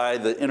operated by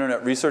the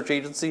Internet Research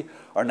Agency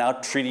are now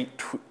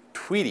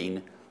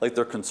tweeting like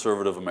they're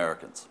conservative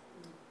Americans.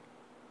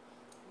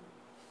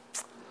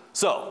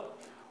 So,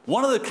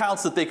 one of the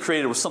accounts that they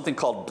created was something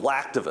called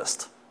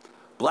Blacktivist.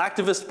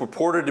 Blacktivist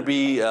purported to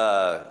be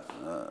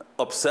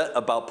upset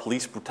about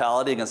police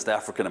brutality against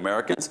African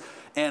Americans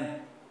and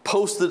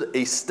posted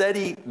a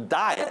steady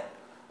diet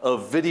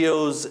of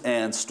videos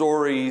and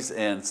stories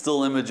and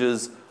still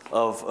images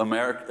of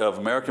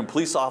American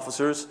police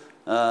officers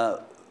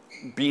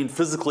being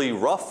physically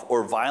rough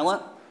or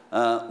violent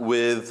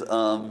with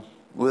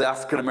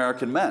African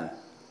American men.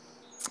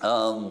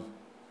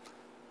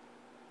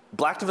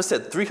 Blacktivist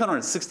had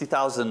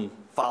 360,000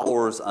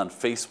 followers on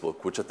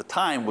Facebook, which at the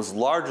time was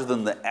larger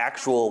than the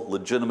actual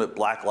legitimate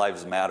Black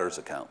Lives Matters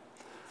account.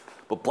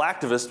 But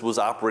Blacktivist was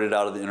operated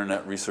out of the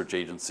Internet Research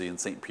Agency in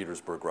St.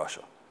 Petersburg,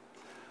 Russia.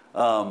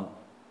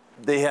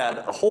 They had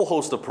a whole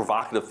host of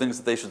provocative things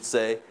that they should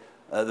say,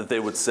 that they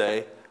would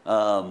say.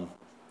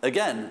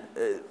 Again,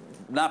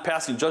 not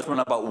passing judgment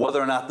about whether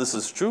or not this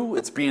is true.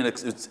 It's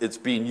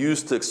being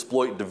used to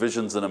exploit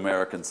divisions in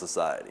American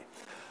society.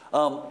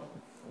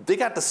 they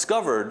got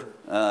discovered,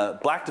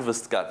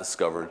 Blacktivists got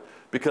discovered,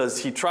 because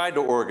he tried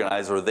to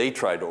organize, or they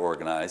tried to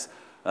organize,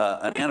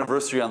 an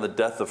anniversary on the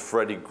death of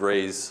Freddie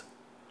Gray's,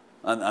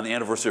 on the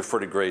anniversary of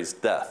Freddie Gray's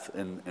death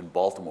in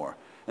Baltimore.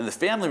 And the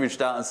family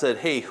reached out and said,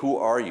 hey, who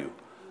are you?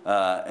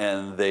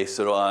 And they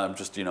said, oh, I'm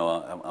just, you know,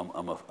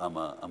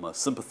 I'm a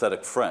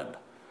sympathetic friend.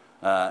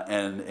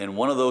 And in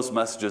one of those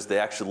messages, they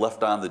actually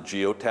left on the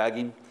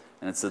geotagging,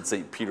 and it said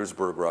St.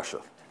 Petersburg,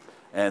 Russia.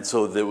 And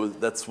so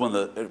that's when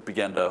it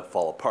began to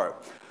fall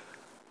apart.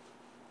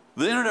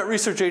 The Internet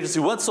Research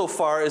Agency went so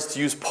far as to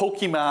use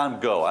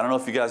Pokemon Go. I don't know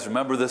if you guys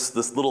remember this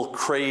little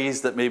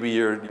craze that maybe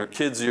your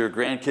kids or your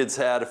grandkids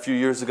had a few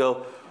years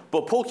ago.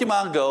 But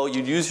Pokemon Go,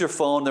 you'd use your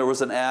phone, there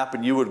was an app,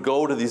 and you would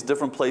go to these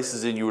different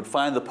places and you would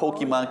find the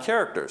Pokemon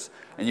characters,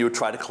 and you would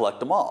try to collect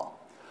them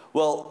all.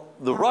 Well,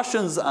 the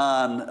Russians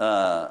on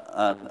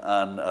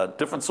a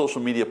different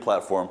social media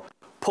platform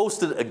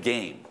posted a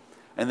game.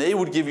 And they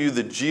would give you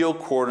the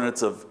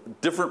geo-coordinates of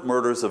different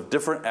murders of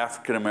different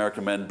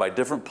African-American men by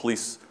different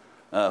police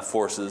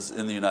forces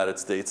in the United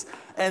States,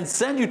 and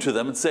send you to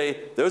them and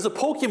say, there's a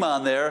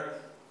Pokemon there,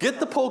 get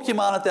the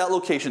Pokemon at that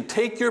location,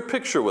 take your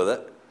picture with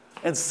it,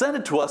 and send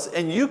it to us,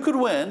 and you could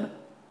win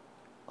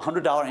a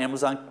 $100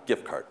 Amazon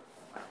gift card.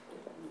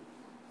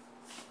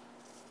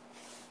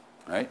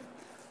 All right?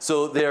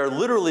 So they're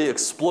literally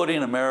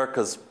exploiting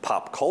America's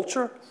pop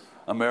culture,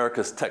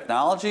 America's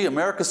technology,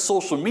 America's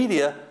social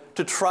media,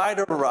 to try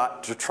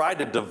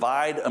to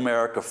divide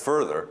America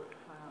further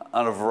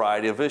on a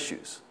variety of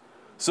issues.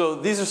 So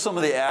these are some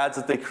of the ads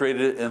that they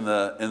created in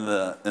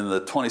the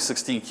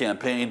 2016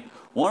 campaign.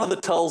 One of the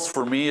tells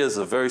for me is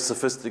a very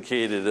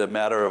sophisticated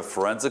matter of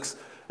forensics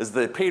is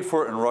they paid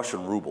for it in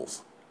Russian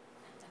rubles.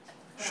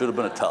 Should have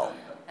been a tell.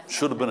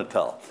 Should have been a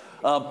tell.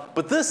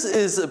 But this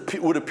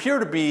would appear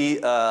to be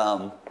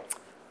a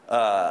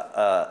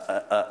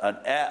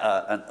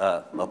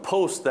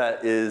post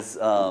that is.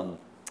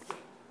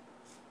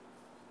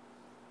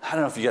 I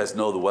don't know if you guys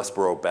know the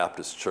Westboro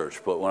Baptist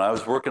Church, but when I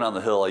was working on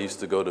the Hill, I used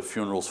to go to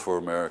funerals for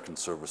American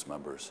service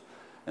members.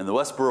 And the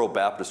Westboro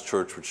Baptist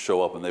Church would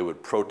show up and they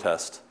would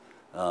protest.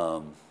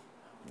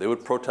 They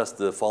would protest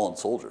the fallen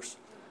soldiers.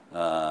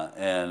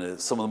 And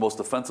it's some of the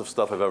most offensive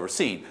stuff I've ever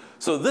seen.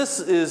 So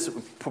this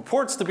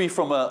purports to be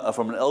from an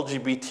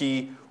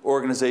LGBT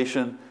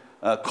organization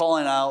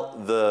calling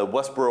out the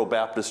Westboro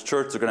Baptist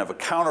Church. They're going to have a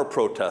counter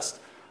protest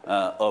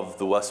of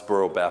the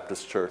Westboro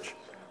Baptist Church.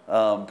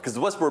 Because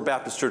the Westboro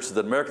Baptist Church said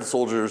that American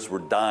soldiers were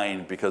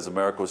dying because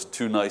America was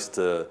too nice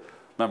to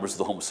members of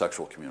the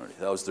homosexual community.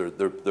 That was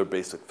their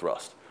basic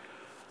thrust.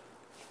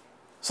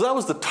 So that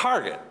was the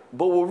target.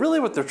 But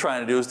what they're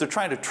trying to do is they're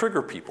trying to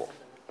trigger people.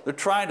 They're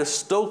trying to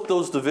stoke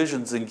those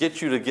divisions and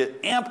get you to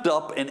get amped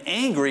up and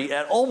angry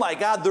at, oh my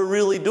God, they're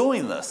really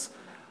doing this.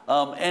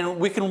 And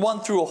we can run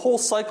through a whole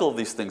cycle of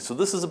these things. So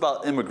this is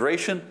about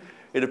immigration.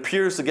 It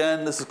appears,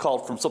 again, this is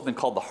called from something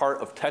called the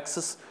Heart of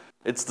Texas.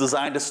 It's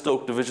designed to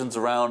stoke divisions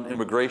around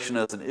immigration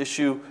as an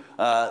issue.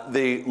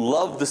 They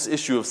love this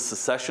issue of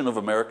secession of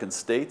American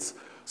states.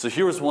 So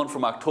here was one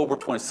from October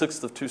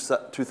 26th of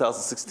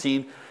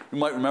 2016. You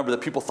might remember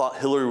that people thought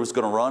Hillary was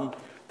going to run.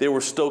 They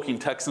were stoking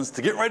Texans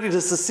to get ready to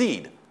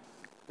secede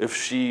if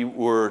she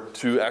were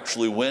to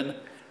actually win.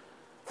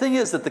 Thing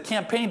is that the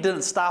campaign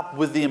didn't stop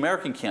with the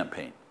American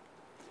campaign.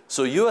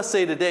 So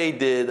USA Today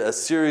did a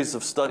series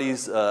of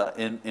studies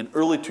in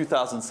early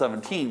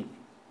 2017.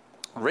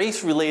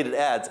 Race-related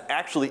ads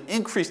actually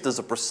increased as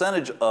a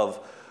percentage of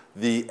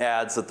the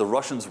ads that the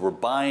Russians were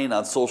buying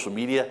on social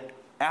media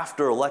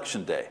after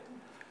Election Day.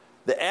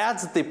 The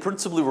ads that they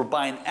principally were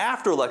buying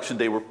after Election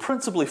Day were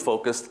principally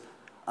focused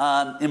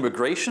on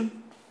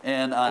immigration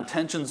and on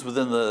tensions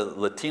within the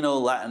Latino,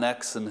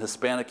 Latinx, and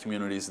Hispanic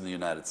communities in the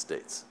United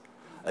States.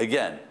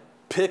 Again,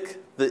 pick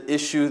the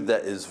issue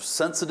that is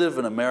sensitive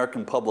in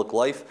American public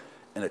life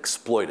and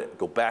exploit it.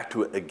 Go back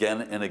to it again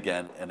and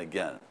again and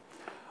again.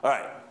 All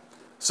right.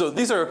 So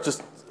these are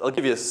just, I'll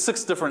give you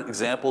 6 different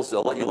examples.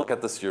 I'll let you look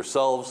at this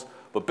yourselves.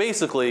 But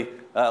basically,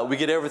 we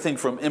get everything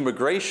from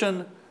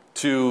immigration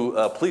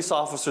to police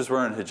officers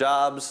wearing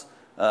hijabs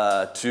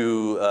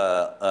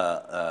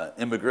to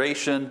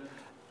immigration.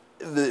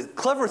 The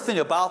clever thing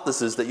about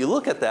this is that you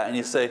look at that and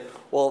you say,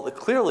 well,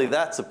 clearly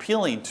that's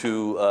appealing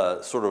to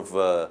sort of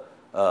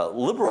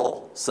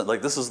liberal,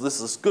 like this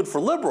is good for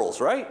liberals,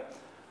 right?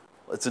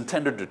 It's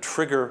intended to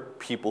trigger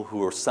people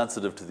who are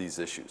sensitive to these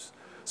issues.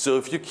 So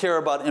if you care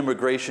about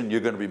immigration, you're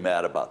going to be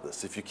mad about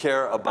this. If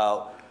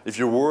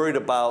you're worried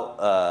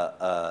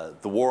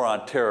about the war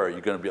on terror, you're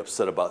going to be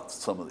upset about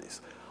some of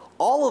these.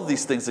 All of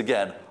these things,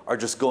 again, are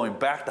just going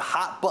back to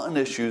hot button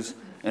issues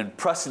and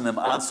pressing them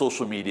on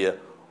social media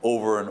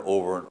over and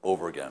over and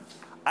over again.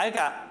 I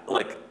got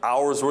like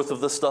hours worth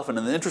of this stuff, and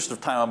in the interest of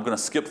time, I'm going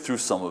to skip through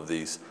some of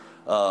these.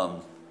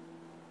 Well,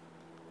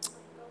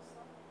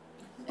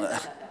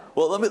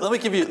 let me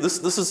give you this.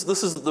 This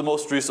is the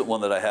most recent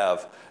one that I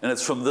have, and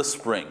it's from this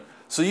spring.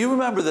 So you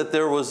remember that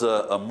there was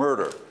a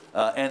murder,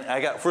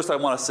 and first I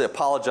want to say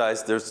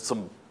apologize. There's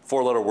some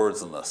 4-letter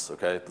words in this.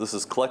 Okay, this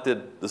is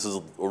collected. This is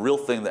a real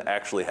thing that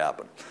actually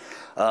happened.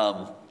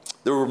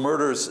 there were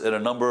murders at a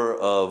number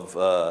of,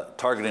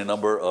 targeting a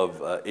number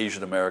of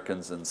Asian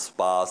Americans in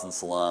spas and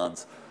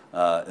salons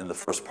in the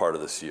first part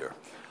of this year.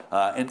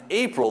 In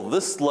April,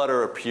 this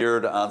letter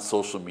appeared on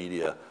social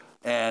media,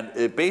 and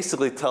it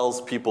basically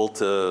tells people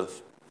to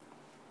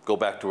go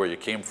back to where you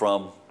came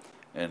from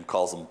and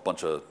calls them a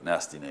bunch of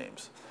nasty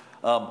names.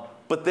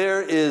 But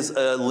there is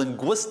a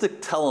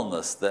linguistic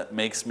tellingness that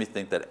makes me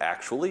think that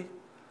actually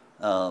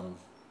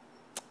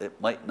it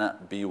might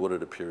not be what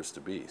it appears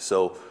to be.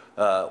 So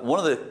one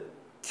of the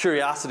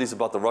curiosities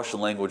about the Russian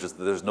language is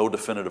that there's no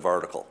definitive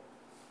article.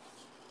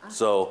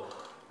 So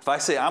if I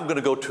say I'm going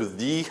to go to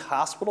the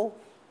hospital,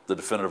 the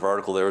definitive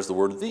article there is the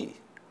word the.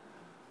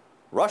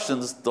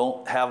 Russians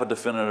don't have a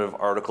definitive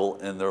article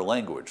in their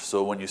language.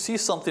 So when you see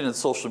something in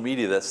social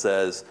media that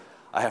says,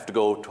 I have to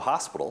go to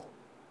hospital,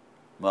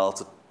 well,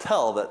 it's a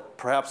tell that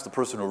perhaps the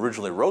person who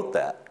originally wrote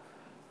that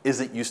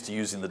isn't used to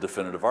using the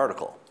definitive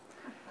article.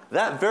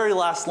 That very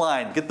last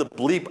line, get the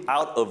bleep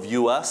out of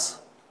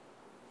US,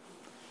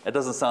 that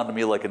doesn't sound to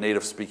me like a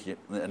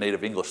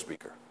native English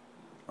speaker,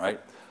 right?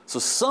 So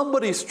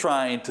somebody's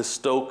trying to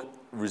stoke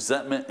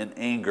resentment and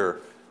anger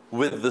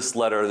with this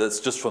letter that's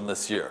just from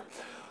this year.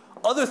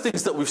 Other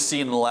things that we've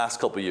seen in the last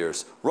couple of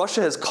years,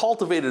 Russia has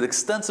cultivated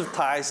extensive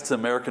ties to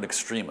American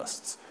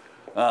extremists.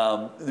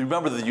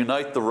 Remember the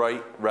Unite the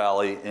Right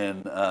rally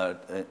in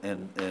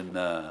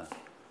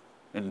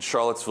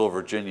Charlottesville,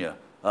 Virginia.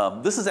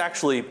 This is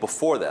actually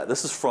before that.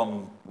 This is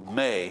from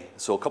May,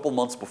 so a couple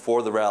months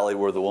before the rally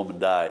where the woman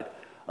died,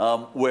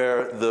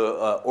 where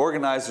the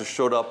organizers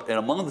showed up, and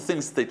among the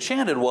things that they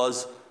chanted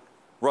was,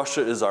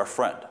 Russia is our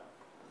friend.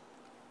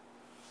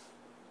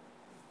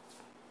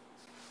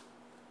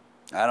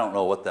 I don't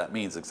know what that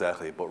means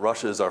exactly, but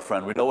Russia is our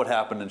friend. We know what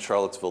happened in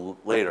Charlottesville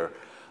later.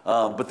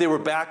 But they were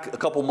back a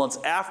couple months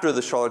after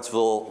the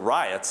Charlottesville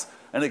riots,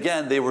 and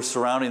again, they were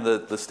surrounding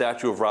the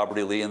statue of Robert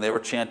E. Lee, and they were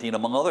chanting,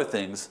 among other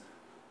things,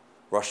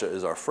 Russia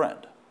is our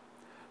friend.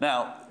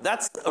 Now,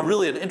 that's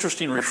really an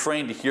interesting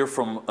refrain to hear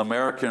from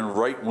American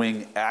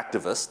right-wing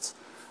activists,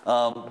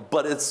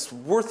 but it's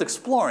worth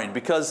exploring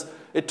because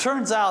it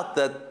turns out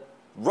that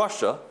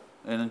Russia,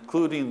 and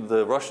including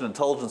the Russian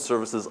intelligence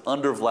services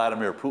under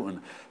Vladimir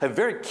Putin, have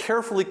very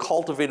carefully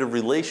cultivated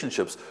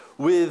relationships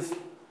with,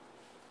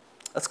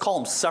 let's call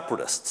them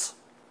separatists,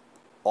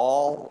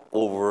 all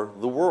over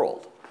the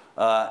world.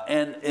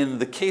 And in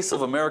the case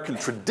of American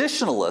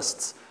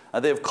traditionalists,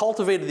 they have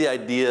cultivated the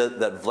idea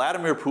that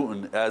Vladimir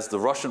Putin, as the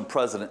Russian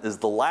president, is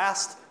the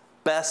last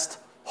best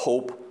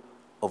hope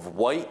of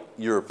white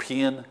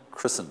European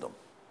Christendom.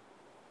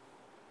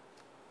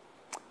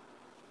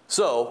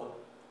 So,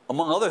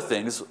 among other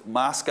things,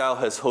 Moscow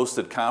has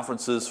hosted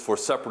conferences for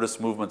separatist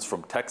movements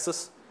from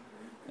Texas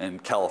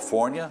and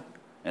California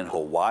and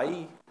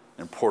Hawaii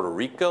and Puerto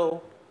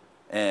Rico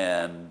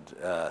and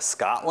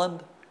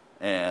Scotland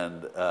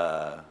and,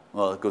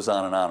 well, it goes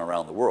on and on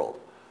around the world.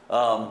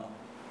 A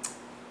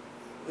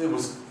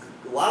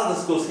lot of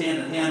this goes hand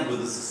in hand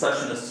with the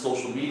secessionist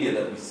social media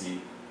that we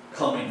see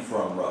coming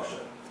from Russia,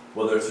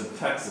 whether it's from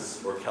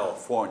Texas or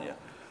California.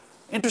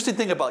 Interesting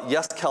thing about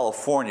Yes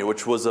California,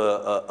 which was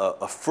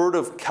a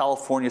furtive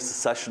California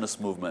secessionist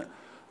movement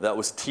that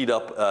was teed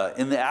up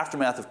in the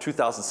aftermath of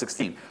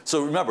 2016.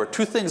 So remember,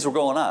 two things were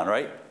going on,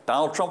 right?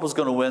 Donald Trump was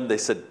going to win. They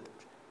said,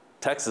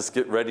 Texas,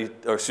 get ready,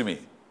 or excuse me,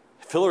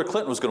 Hillary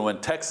Clinton was going to win.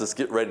 Texas,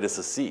 get ready to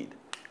secede.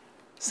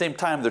 Same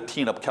time, they're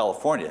teeing up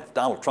California. If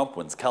Donald Trump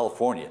wins,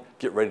 California,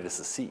 get ready to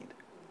secede.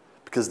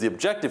 Because the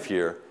objective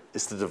here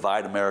is to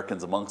divide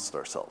Americans amongst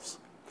ourselves.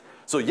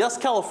 So Yes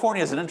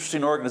California is an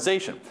interesting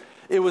organization.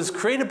 It was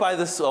created by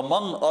this,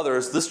 among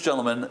others, this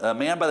gentleman, a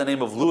man by the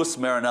name of Louis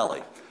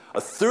Marinelli, a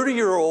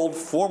 30-year-old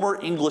former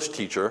English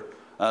teacher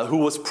who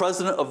was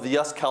president of the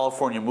Yes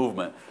California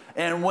movement.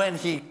 And when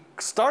he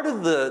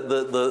started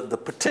the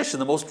petition,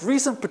 the most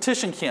recent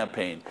petition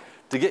campaign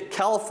to get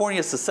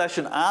California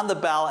secession on the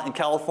ballot in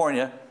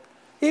California,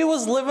 he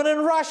was living in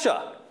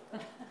Russia.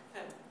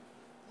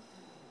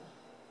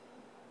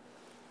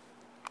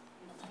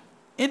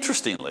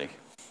 Interestingly,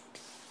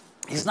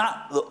 he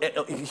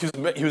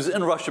was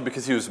in Russia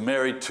because he was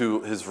married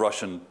to his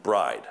Russian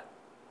bride.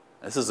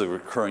 This is a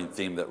recurring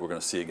theme that we're going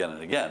to see again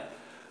and again.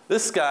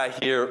 This guy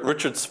here,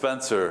 Richard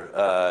Spencer,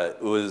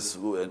 was,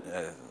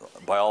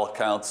 by all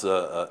accounts, if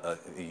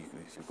you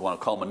want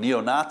to call him a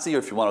neo-Nazi or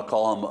if you want to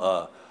call him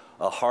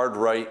a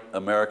hard-right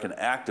American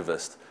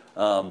activist.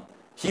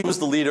 He was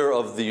the leader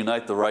of the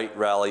Unite the Right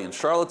rally in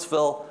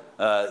Charlottesville.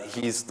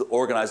 He's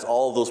organized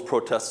all of those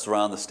protests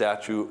around the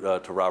statue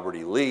to Robert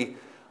E. Lee.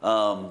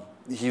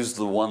 He's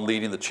the one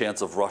leading the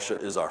chants of Russia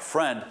is our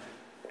friend.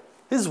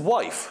 His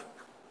wife,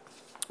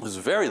 who's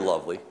very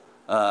lovely,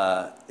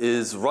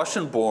 is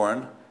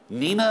Russian-born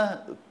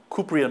Nina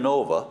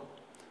Kuprianova.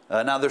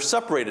 Now, they're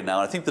separated now,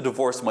 and I think the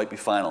divorce might be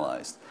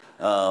finalized.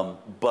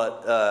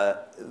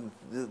 But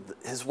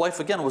his wife,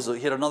 again,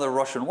 he had another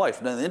Russian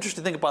wife. Now, the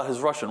interesting thing about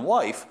his Russian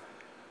wife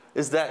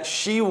is that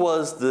she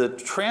was the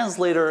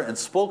translator and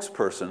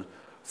spokesperson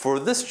for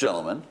this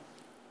gentleman,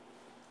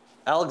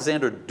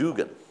 Alexander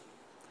Dugin.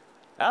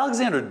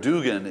 Alexander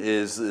Dugin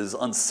is as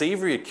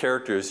unsavory a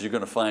character as you're going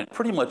to find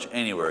pretty much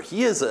anywhere.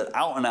 He is an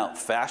out-and-out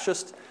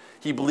fascist.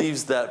 He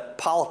believes that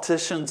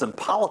politicians and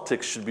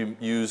politics should be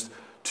used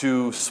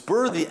to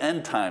spur the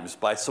end times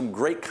by some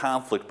great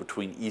conflict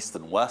between East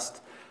and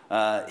West.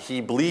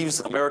 He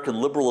believes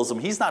American liberalism.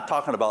 He's not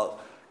talking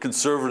about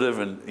conservative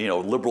and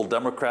liberal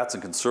Democrats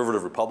and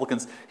conservative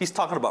Republicans. He's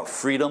talking about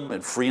freedom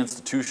and free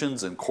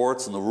institutions and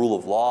courts and the rule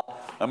of law.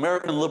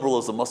 American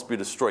liberalism must be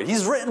destroyed.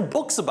 He's written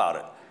books about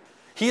it.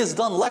 He has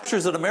done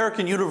lectures at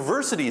American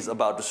universities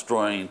about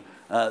destroying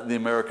the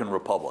American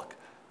Republic.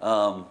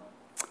 And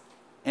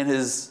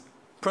his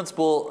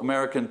principal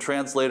American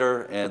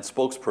translator and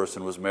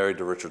spokesperson was married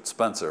to Richard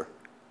Spencer,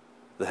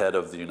 the head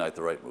of the Unite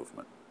the Right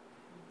movement.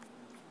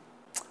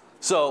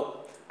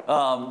 So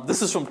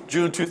this is from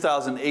June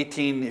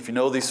 2018. If you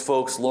know these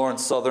folks, Lauren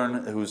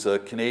Southern, who's a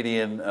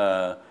Canadian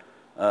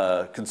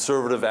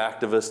conservative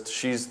activist,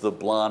 she's the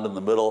blonde in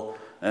the middle,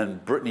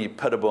 and Brittany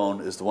Pettibone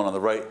is the one on the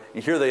right.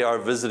 And here they are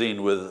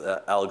visiting with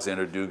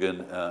Alexander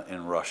Dugin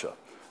in Russia,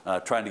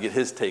 trying to get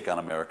his take on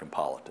American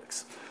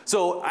politics.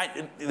 So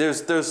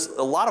there's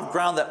a lot of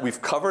ground that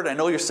we've covered. I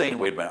know you're saying,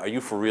 wait a minute, are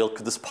you for real?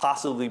 Could this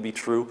possibly be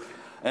true?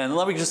 And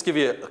let me just give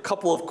you a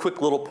couple of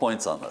quick little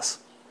points on this.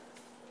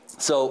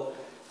 So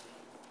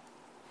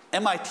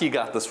MIT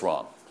got this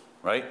wrong,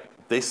 right?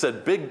 They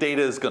said big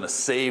data is going to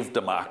save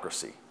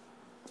democracy.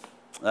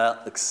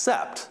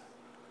 Except,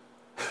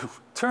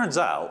 turns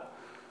out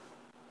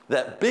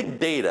that big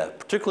data,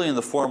 particularly in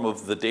the form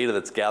of the data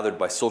that's gathered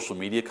by social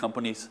media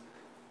companies,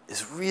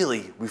 is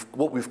really,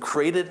 what we've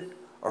created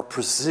are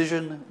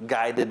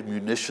precision-guided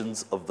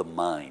munitions of the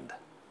mind,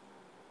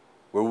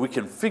 where we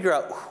can figure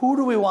out who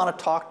do we want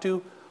to talk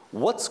to,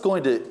 what's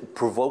going to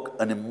provoke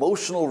an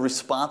emotional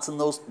response in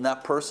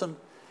that person,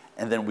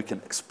 and then we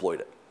can exploit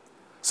it.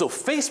 So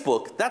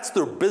Facebook, that's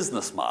their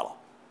business model.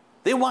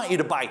 They want you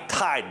to buy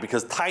Tide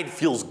because Tide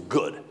feels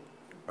good,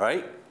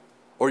 right?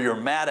 Or you're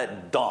mad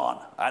at Dawn,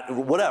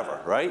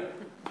 whatever, right?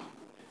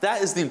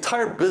 That is the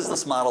entire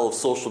business model of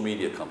social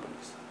media companies.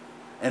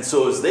 And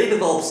so as they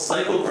develop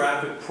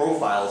psychographic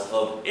profiles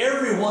of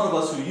every one of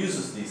us who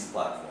uses these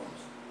platforms,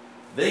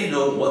 they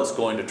know what's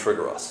going to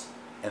trigger us,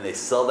 and they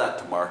sell that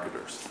to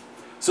marketers.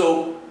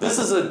 So this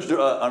is an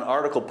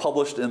article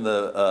published in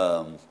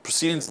the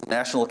Proceedings of the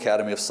National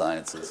Academy of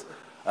Sciences,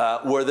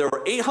 where there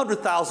were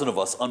 800,000 of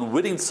us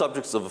unwitting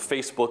subjects of a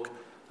Facebook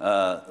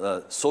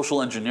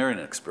social engineering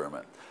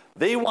experiment.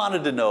 They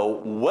wanted to know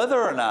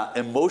whether or not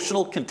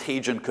emotional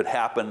contagion could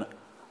happen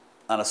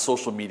on a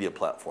social media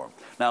platform.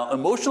 Now,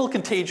 emotional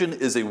contagion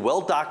is a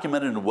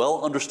well-documented and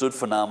well-understood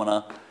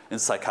phenomena in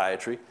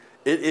psychiatry.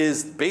 It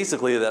is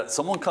basically that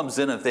someone comes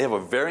in and if they have a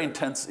very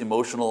intense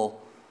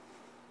emotional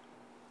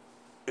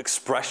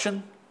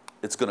expression,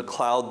 it's going to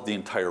cloud the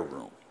entire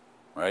room,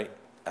 right?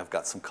 I've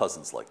got some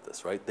cousins like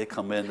this, right? They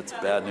come in, it's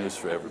bad news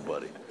for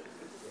everybody.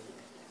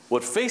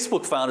 What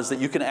Facebook found is that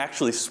you can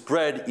actually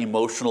spread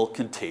emotional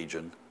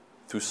contagion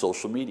through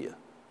social media.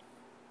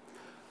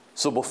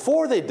 So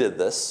before they did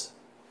this,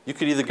 you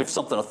could either give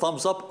something a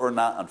thumbs up or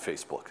not on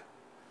Facebook.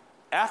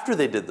 After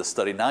they did the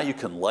study, now you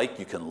can like,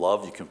 you can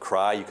love, you can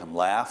cry, you can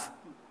laugh.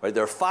 Right?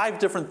 There are 5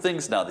 different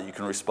things now that you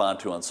can respond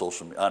to on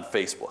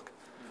Facebook,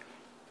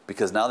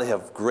 because now they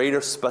have greater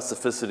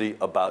specificity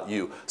about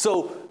you.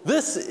 So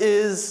this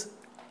is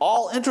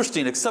all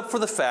interesting except for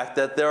the fact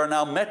that there are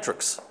now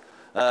metrics.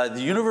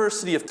 The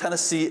University of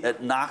Tennessee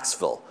at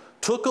Knoxville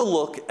took a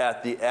look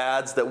at the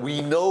ads that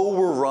we know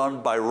were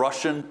run by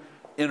Russian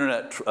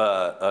internet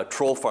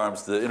troll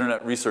farms, the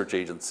Internet Research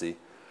Agency,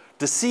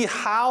 to see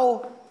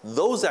how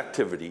those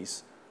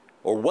activities,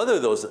 or whether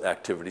those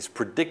activities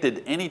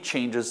predicted any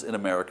changes in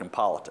American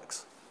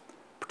politics,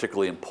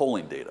 particularly in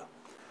polling data.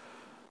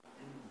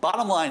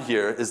 Bottom line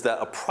here is that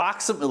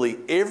approximately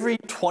every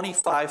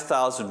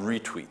 25,000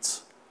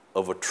 retweets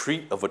of a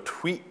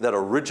tweet that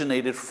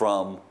originated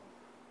from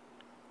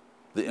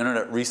the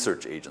Internet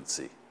Research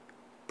Agency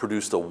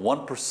produced a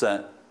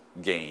 1%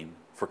 gain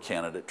for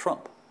candidate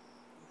Trump.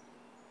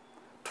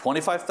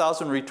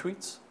 25,000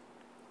 retweets,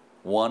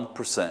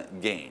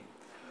 1% gain.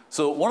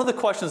 So one of the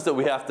questions that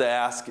we have to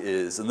ask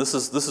is, and this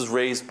is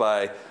raised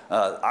by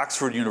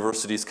Oxford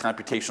University's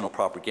computational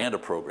propaganda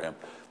program.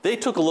 They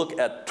took a look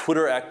at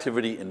Twitter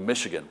activity in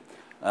Michigan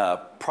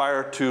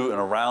prior to and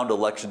around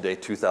Election Day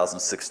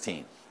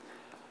 2016.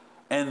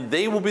 And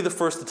they will be the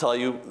first to tell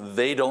you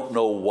they don't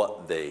know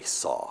what they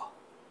saw.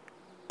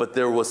 But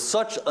there was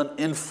such an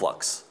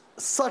influx,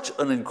 such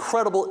an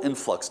incredible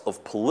influx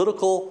of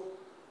political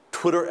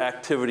Twitter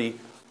activity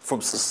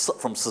from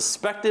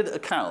suspected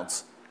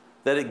accounts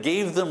that it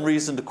gave them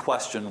reason to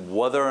question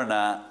whether or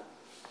not,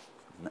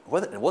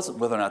 it wasn't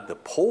whether or not the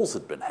polls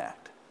had been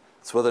hacked,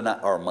 it's whether or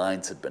not our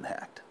minds had been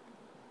hacked.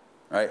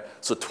 Right?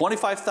 So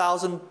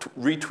 25,000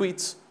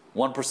 retweets,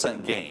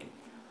 1% gain.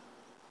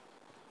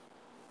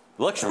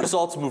 Election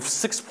results moved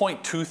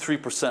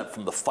 6.23%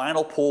 from the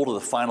final poll to the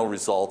final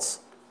results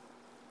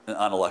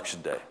on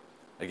Election Day.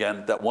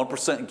 Again, that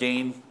 1%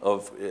 gain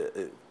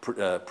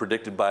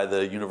predicted by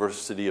the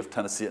University of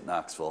Tennessee at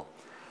Knoxville.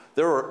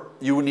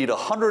 you would need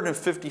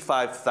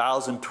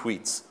 155,000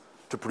 tweets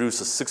to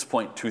produce a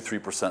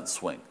 6.23%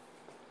 swing.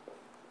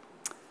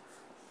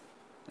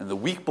 And the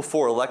week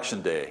before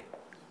Election Day,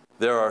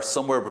 there are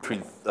somewhere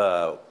between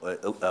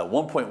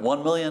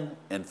 1.1 million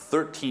and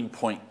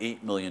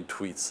 13.8 million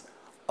tweets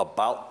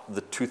about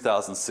the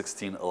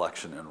 2016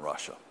 election in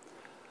Russia.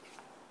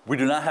 We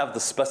do not have the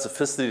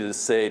specificity to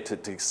say,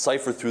 to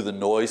cipher through the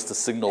noise to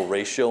signal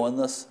ratio in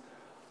this,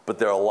 but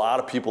there are a lot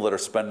of people that are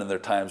spending their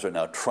times right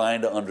now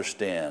trying to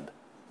understand,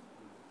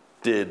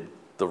 did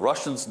the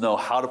Russians know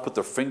how to put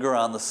their finger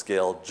on the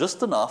scale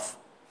just enough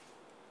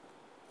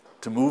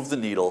to move the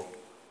needle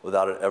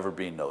without it ever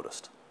being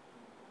noticed?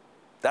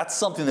 That's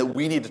something that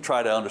we need to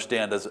try to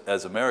understand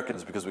as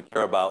Americans, because we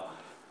care about,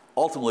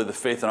 ultimately, the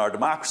faith in our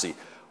democracy.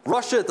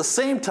 Russia, at the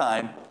same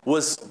time,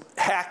 was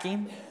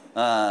hacking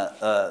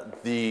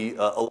the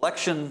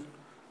election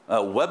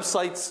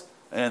websites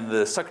and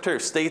the Secretary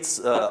of State's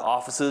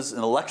offices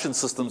and election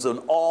systems in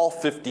all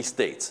 50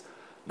 states.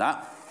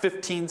 Not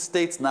 15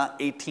 states, not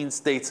 18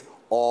 states,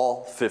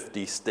 all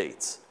 50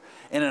 states.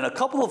 And in a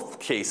couple of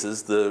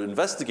cases, the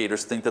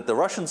investigators think that the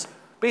Russians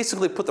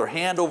basically put their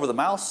hand over the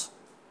mouse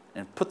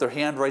and put their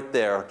hand right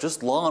there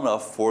just long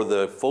enough for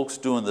the folks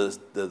doing the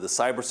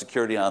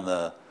cybersecurity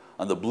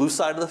on the blue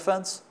side of the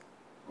fence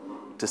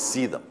to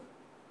see them,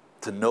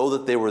 to know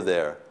that they were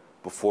there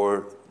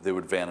before they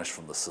would vanish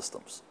from the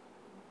systems.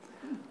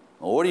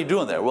 Well, what are you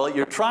doing there? Well,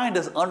 you're trying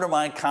to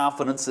undermine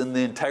confidence in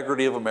the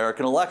integrity of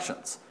American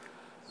elections.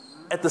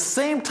 At the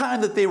same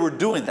time that they were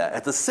doing that,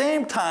 at the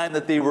same time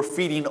that they were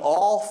feeding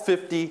all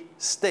 50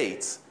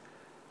 states,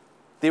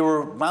 they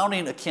were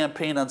mounting a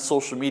campaign on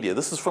social media.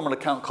 This is from an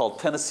account called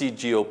Tennessee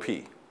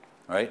GOP,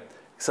 right?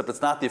 Except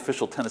it's not the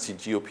official Tennessee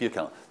GOP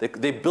account.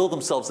 They bill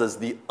themselves as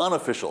the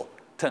unofficial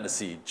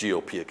Tennessee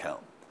GOP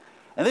account.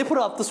 And they put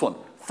out this one: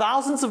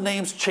 thousands of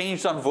names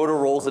changed on voter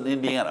rolls in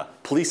Indiana.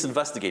 Police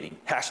investigating.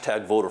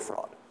 # voter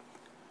fraud.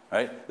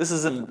 Right? This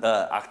is in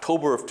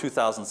October of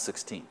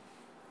 2016.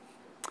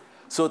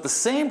 So at the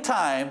same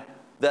time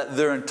that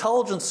their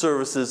intelligence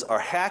services are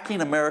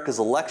hacking America's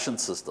election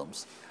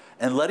systems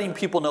and letting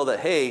people know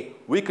that, hey,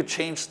 we could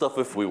change stuff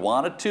if we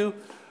wanted to,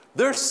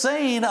 they're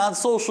saying on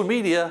social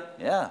media,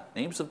 yeah,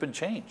 names have been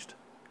changed.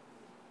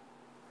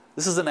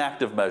 This is an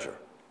active measure.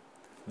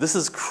 This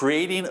is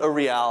creating a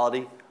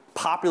reality,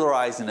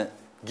 popularizing it,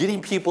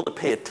 getting people to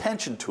pay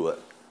attention to it,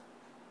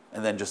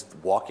 and then just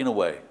walking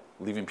away,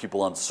 leaving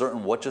people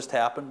uncertain what just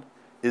happened.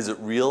 Is it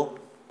real?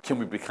 Can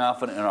we be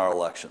confident in our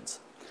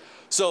elections?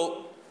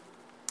 So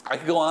I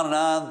could go on and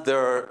on.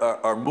 There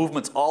are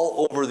movements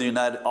all over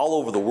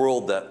the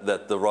world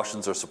that the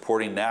Russians are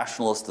supporting,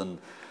 nationalist and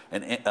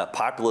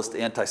populist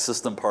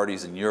anti-system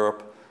parties in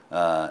Europe,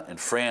 in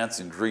France,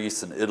 in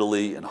Greece, in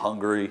Italy, in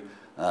Hungary,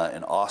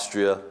 in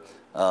Austria.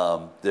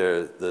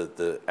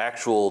 The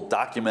actual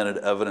documented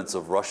evidence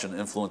of Russian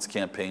influence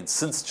campaigns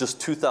since just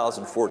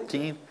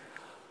 2014.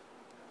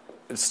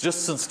 It's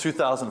just since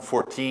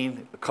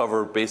 2014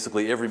 cover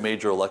basically every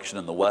major election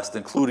in the West,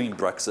 including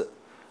Brexit,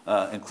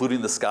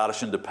 including the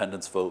Scottish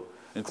independence vote,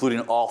 including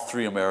all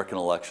 3 American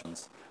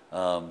elections.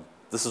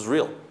 This is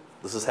real.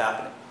 This is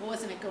happening. Well,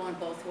 wasn't it going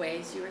both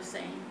ways, you were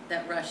saying?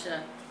 That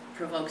Russia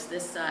provokes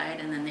this side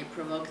and then they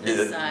provoke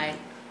this side?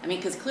 I mean,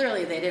 because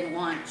clearly they didn't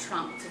want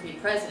Trump to be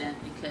president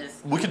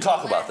because... We can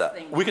talk about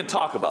that. We can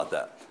talk about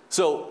that.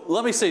 So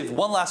let me say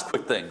one last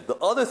quick thing. The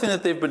other thing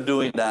that they've been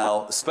doing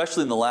now,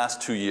 especially in the last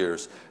 2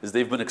 years, is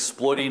they've been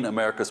exploiting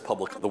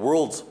the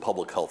world's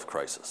public health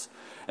crisis.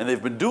 And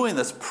they've been doing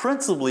this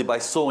principally by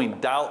sowing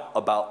doubt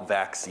about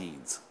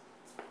vaccines.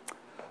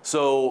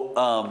 So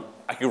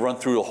I could run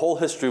through a whole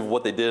history of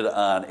what they did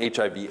on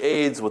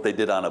HIV/AIDS, what they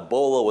did on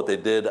Ebola, what they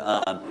did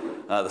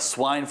on the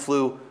swine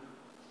flu.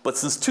 But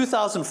since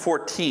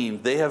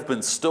 2014, they have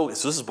been stoking,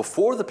 so this is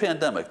before the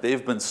pandemic,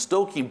 they've been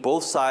stoking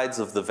both sides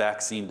of the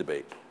vaccine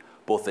debate,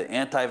 both the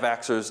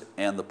anti-vaxxers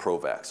and the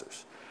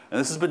pro-vaxxers. And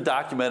this has been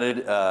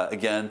documented,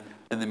 again,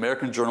 in the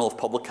American Journal of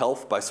Public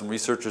Health by some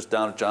researchers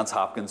down at Johns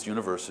Hopkins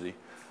University,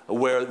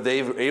 where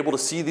they were able to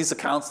see these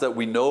accounts that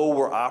we know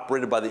were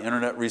operated by the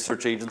Internet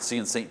Research Agency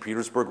in St.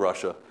 Petersburg,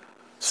 Russia,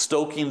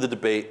 stoking the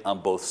debate on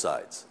both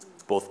sides,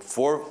 both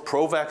for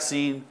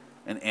pro-vaccine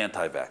and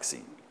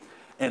anti-vaccine.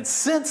 And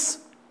since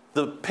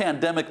the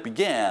pandemic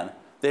began,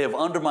 they have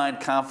undermined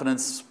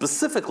confidence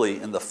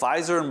specifically in the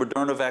Pfizer and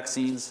Moderna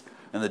vaccines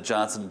and the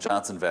Johnson &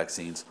 Johnson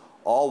vaccines,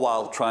 all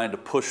while trying to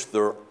push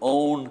their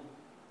own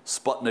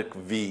Sputnik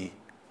V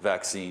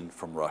vaccine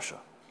from Russia.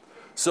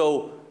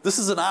 So this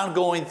is an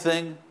ongoing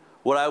thing.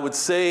 What I would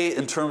say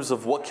in terms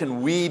of what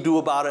can we do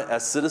about it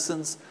as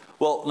citizens,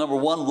 well, number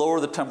one, lower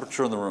the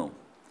temperature in the room,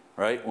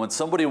 right? When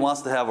somebody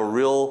wants to have a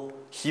real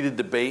heated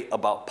debate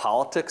about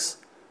politics,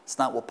 it's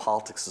not what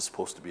politics is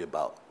supposed to be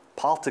about.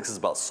 Politics is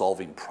about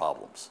solving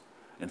problems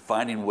and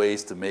finding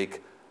ways to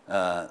make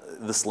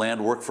this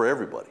land work for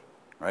everybody,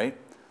 right?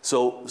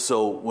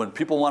 So when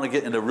people want to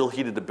get into a real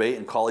heated debate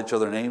and call each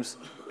other names,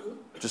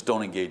 just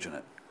don't engage in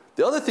it.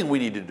 The other thing we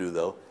need to do,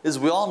 though, is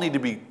we all need to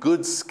be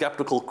good,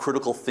 skeptical,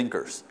 critical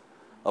thinkers.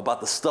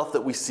 about the stuff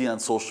that we see on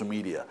social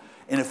media.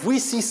 And if we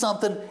see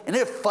something and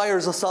it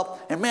fires us up,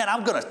 and man,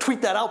 I'm going to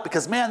tweet that out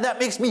because, man, that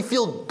makes me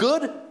feel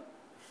good,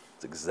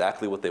 it's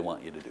exactly what they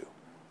want you to do.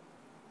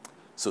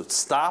 So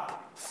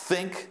stop,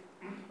 think,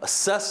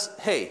 assess,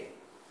 hey,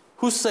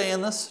 who's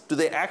saying this? Do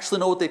they actually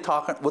know what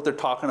they're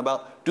talking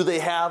about? Do they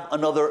have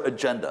another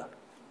agenda?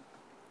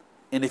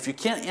 And if you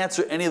can't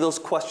answer any of those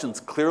questions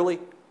clearly,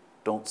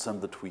 don't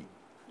send the tweet.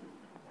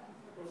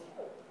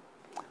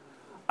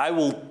 I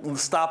will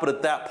stop it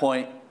at that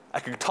point. I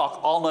could talk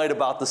all night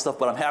about this stuff,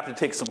 but I'm happy to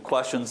take some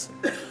questions.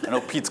 I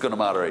know Pete's going to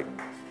moderate.